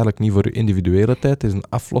loopt eigenlijk niet voor je individuele tijd. Het is een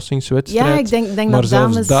aflossingswedstrijd. Ja, ik denk maar dat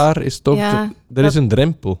zelfs dames, daar is toch... is een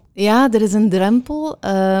drempel. Ja, er is een drempel.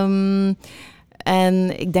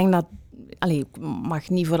 En ik denk dat ik mag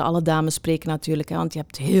niet voor alle dames spreken natuurlijk, hè, want je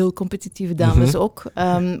hebt heel competitieve dames ook.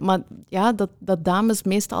 Maar ja, dat dames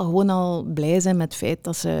meestal gewoon al blij zijn met het feit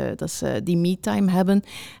dat ze die me-time hebben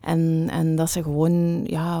en dat ze gewoon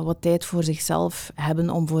wat tijd voor zichzelf hebben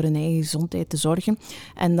om voor hun eigen gezondheid te zorgen.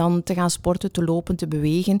 En dan te gaan sporten, te lopen, te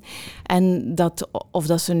bewegen. En of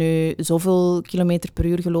dat ze nu zoveel kilometer per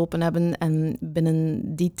uur gelopen hebben en binnen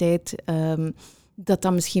die tijd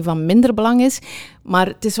dat misschien van minder belang is. Maar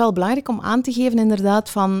het is wel belangrijk om aan te geven inderdaad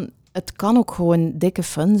van het kan ook gewoon dikke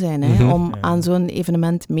fun zijn om aan zo'n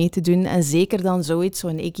evenement mee te doen. En zeker dan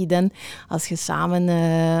zo'n ikiden, als je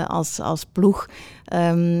samen als ploeg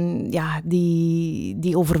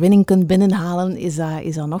die overwinning kunt binnenhalen, is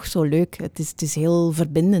dat nog zo leuk. Het is heel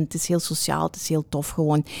verbindend, het is heel sociaal, het is heel tof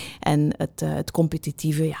gewoon. En het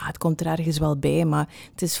competitieve, het komt er ergens wel bij, maar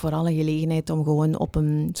het is vooral een gelegenheid om gewoon op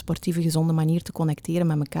een sportieve, gezonde manier te connecteren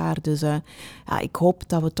met elkaar. Dus ik hoop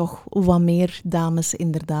dat we toch wat meer dames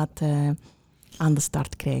inderdaad aan de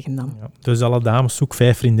start krijgen dan. Ja, dus alle dames, zoek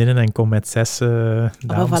 5 vriendinnen en kom met 6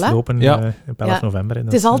 dames lopen op 11 november.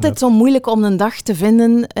 Het is altijd zo moeilijk om een dag te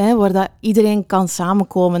vinden waar dat iedereen kan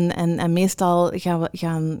samenkomen. En meestal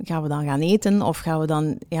gaan we dan gaan eten of gaan we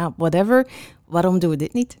dan, whatever. Waarom doen we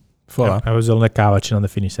dit niet? Voilà. Ja, en we zullen een kavaatje aan de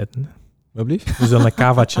finish zetten. Wat blieft? We zullen een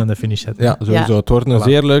kavaatje aan de finish zetten. Ja, sowieso. Het wordt een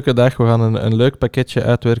zeer leuke dag. We gaan een leuk pakketje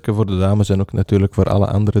uitwerken voor de dames en ook natuurlijk voor alle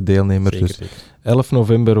andere deelnemers. Zeker. 11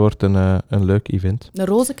 november wordt een leuk event. Een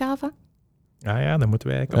roze kava? Ja, dan moeten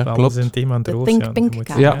wij eigenlijk op alles in thema aan het roos. ThinkPink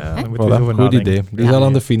kava. Ja, voilà, goed idee. Die zal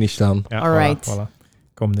aan de finish staan. Ja, alright. Voilà.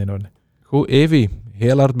 Komt in orde. Goed, Evy.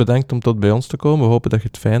 Heel hard bedankt om tot bij ons te komen. We hopen dat je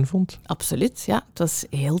het fijn vond. Absoluut, ja. Het was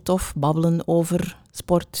heel tof babbelen over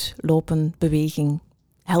sport, lopen, beweging.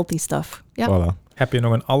 Healthy stuff. Ja. Voilà. Heb je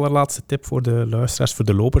nog een allerlaatste tip voor de luisteraars, voor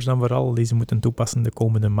de lopers dan vooral, die ze moeten toepassen de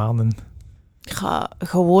komende maanden?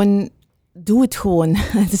 Doe het gewoon.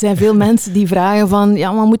 Er zijn veel mensen die vragen van,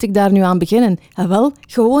 maar moet ik daar nu aan beginnen? Ja, wel,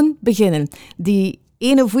 gewoon beginnen. Die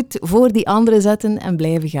ene voet voor die andere zetten en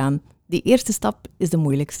blijven gaan. Die eerste stap is de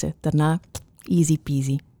moeilijkste. Daarna, easy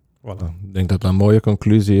peasy. Voilà. Ik denk dat dat een mooie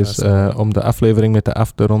conclusie is om de aflevering met de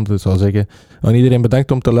af te ronden. Ik zou zeggen, aan iedereen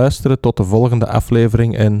bedankt om te luisteren. Tot de volgende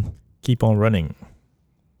aflevering en keep on running.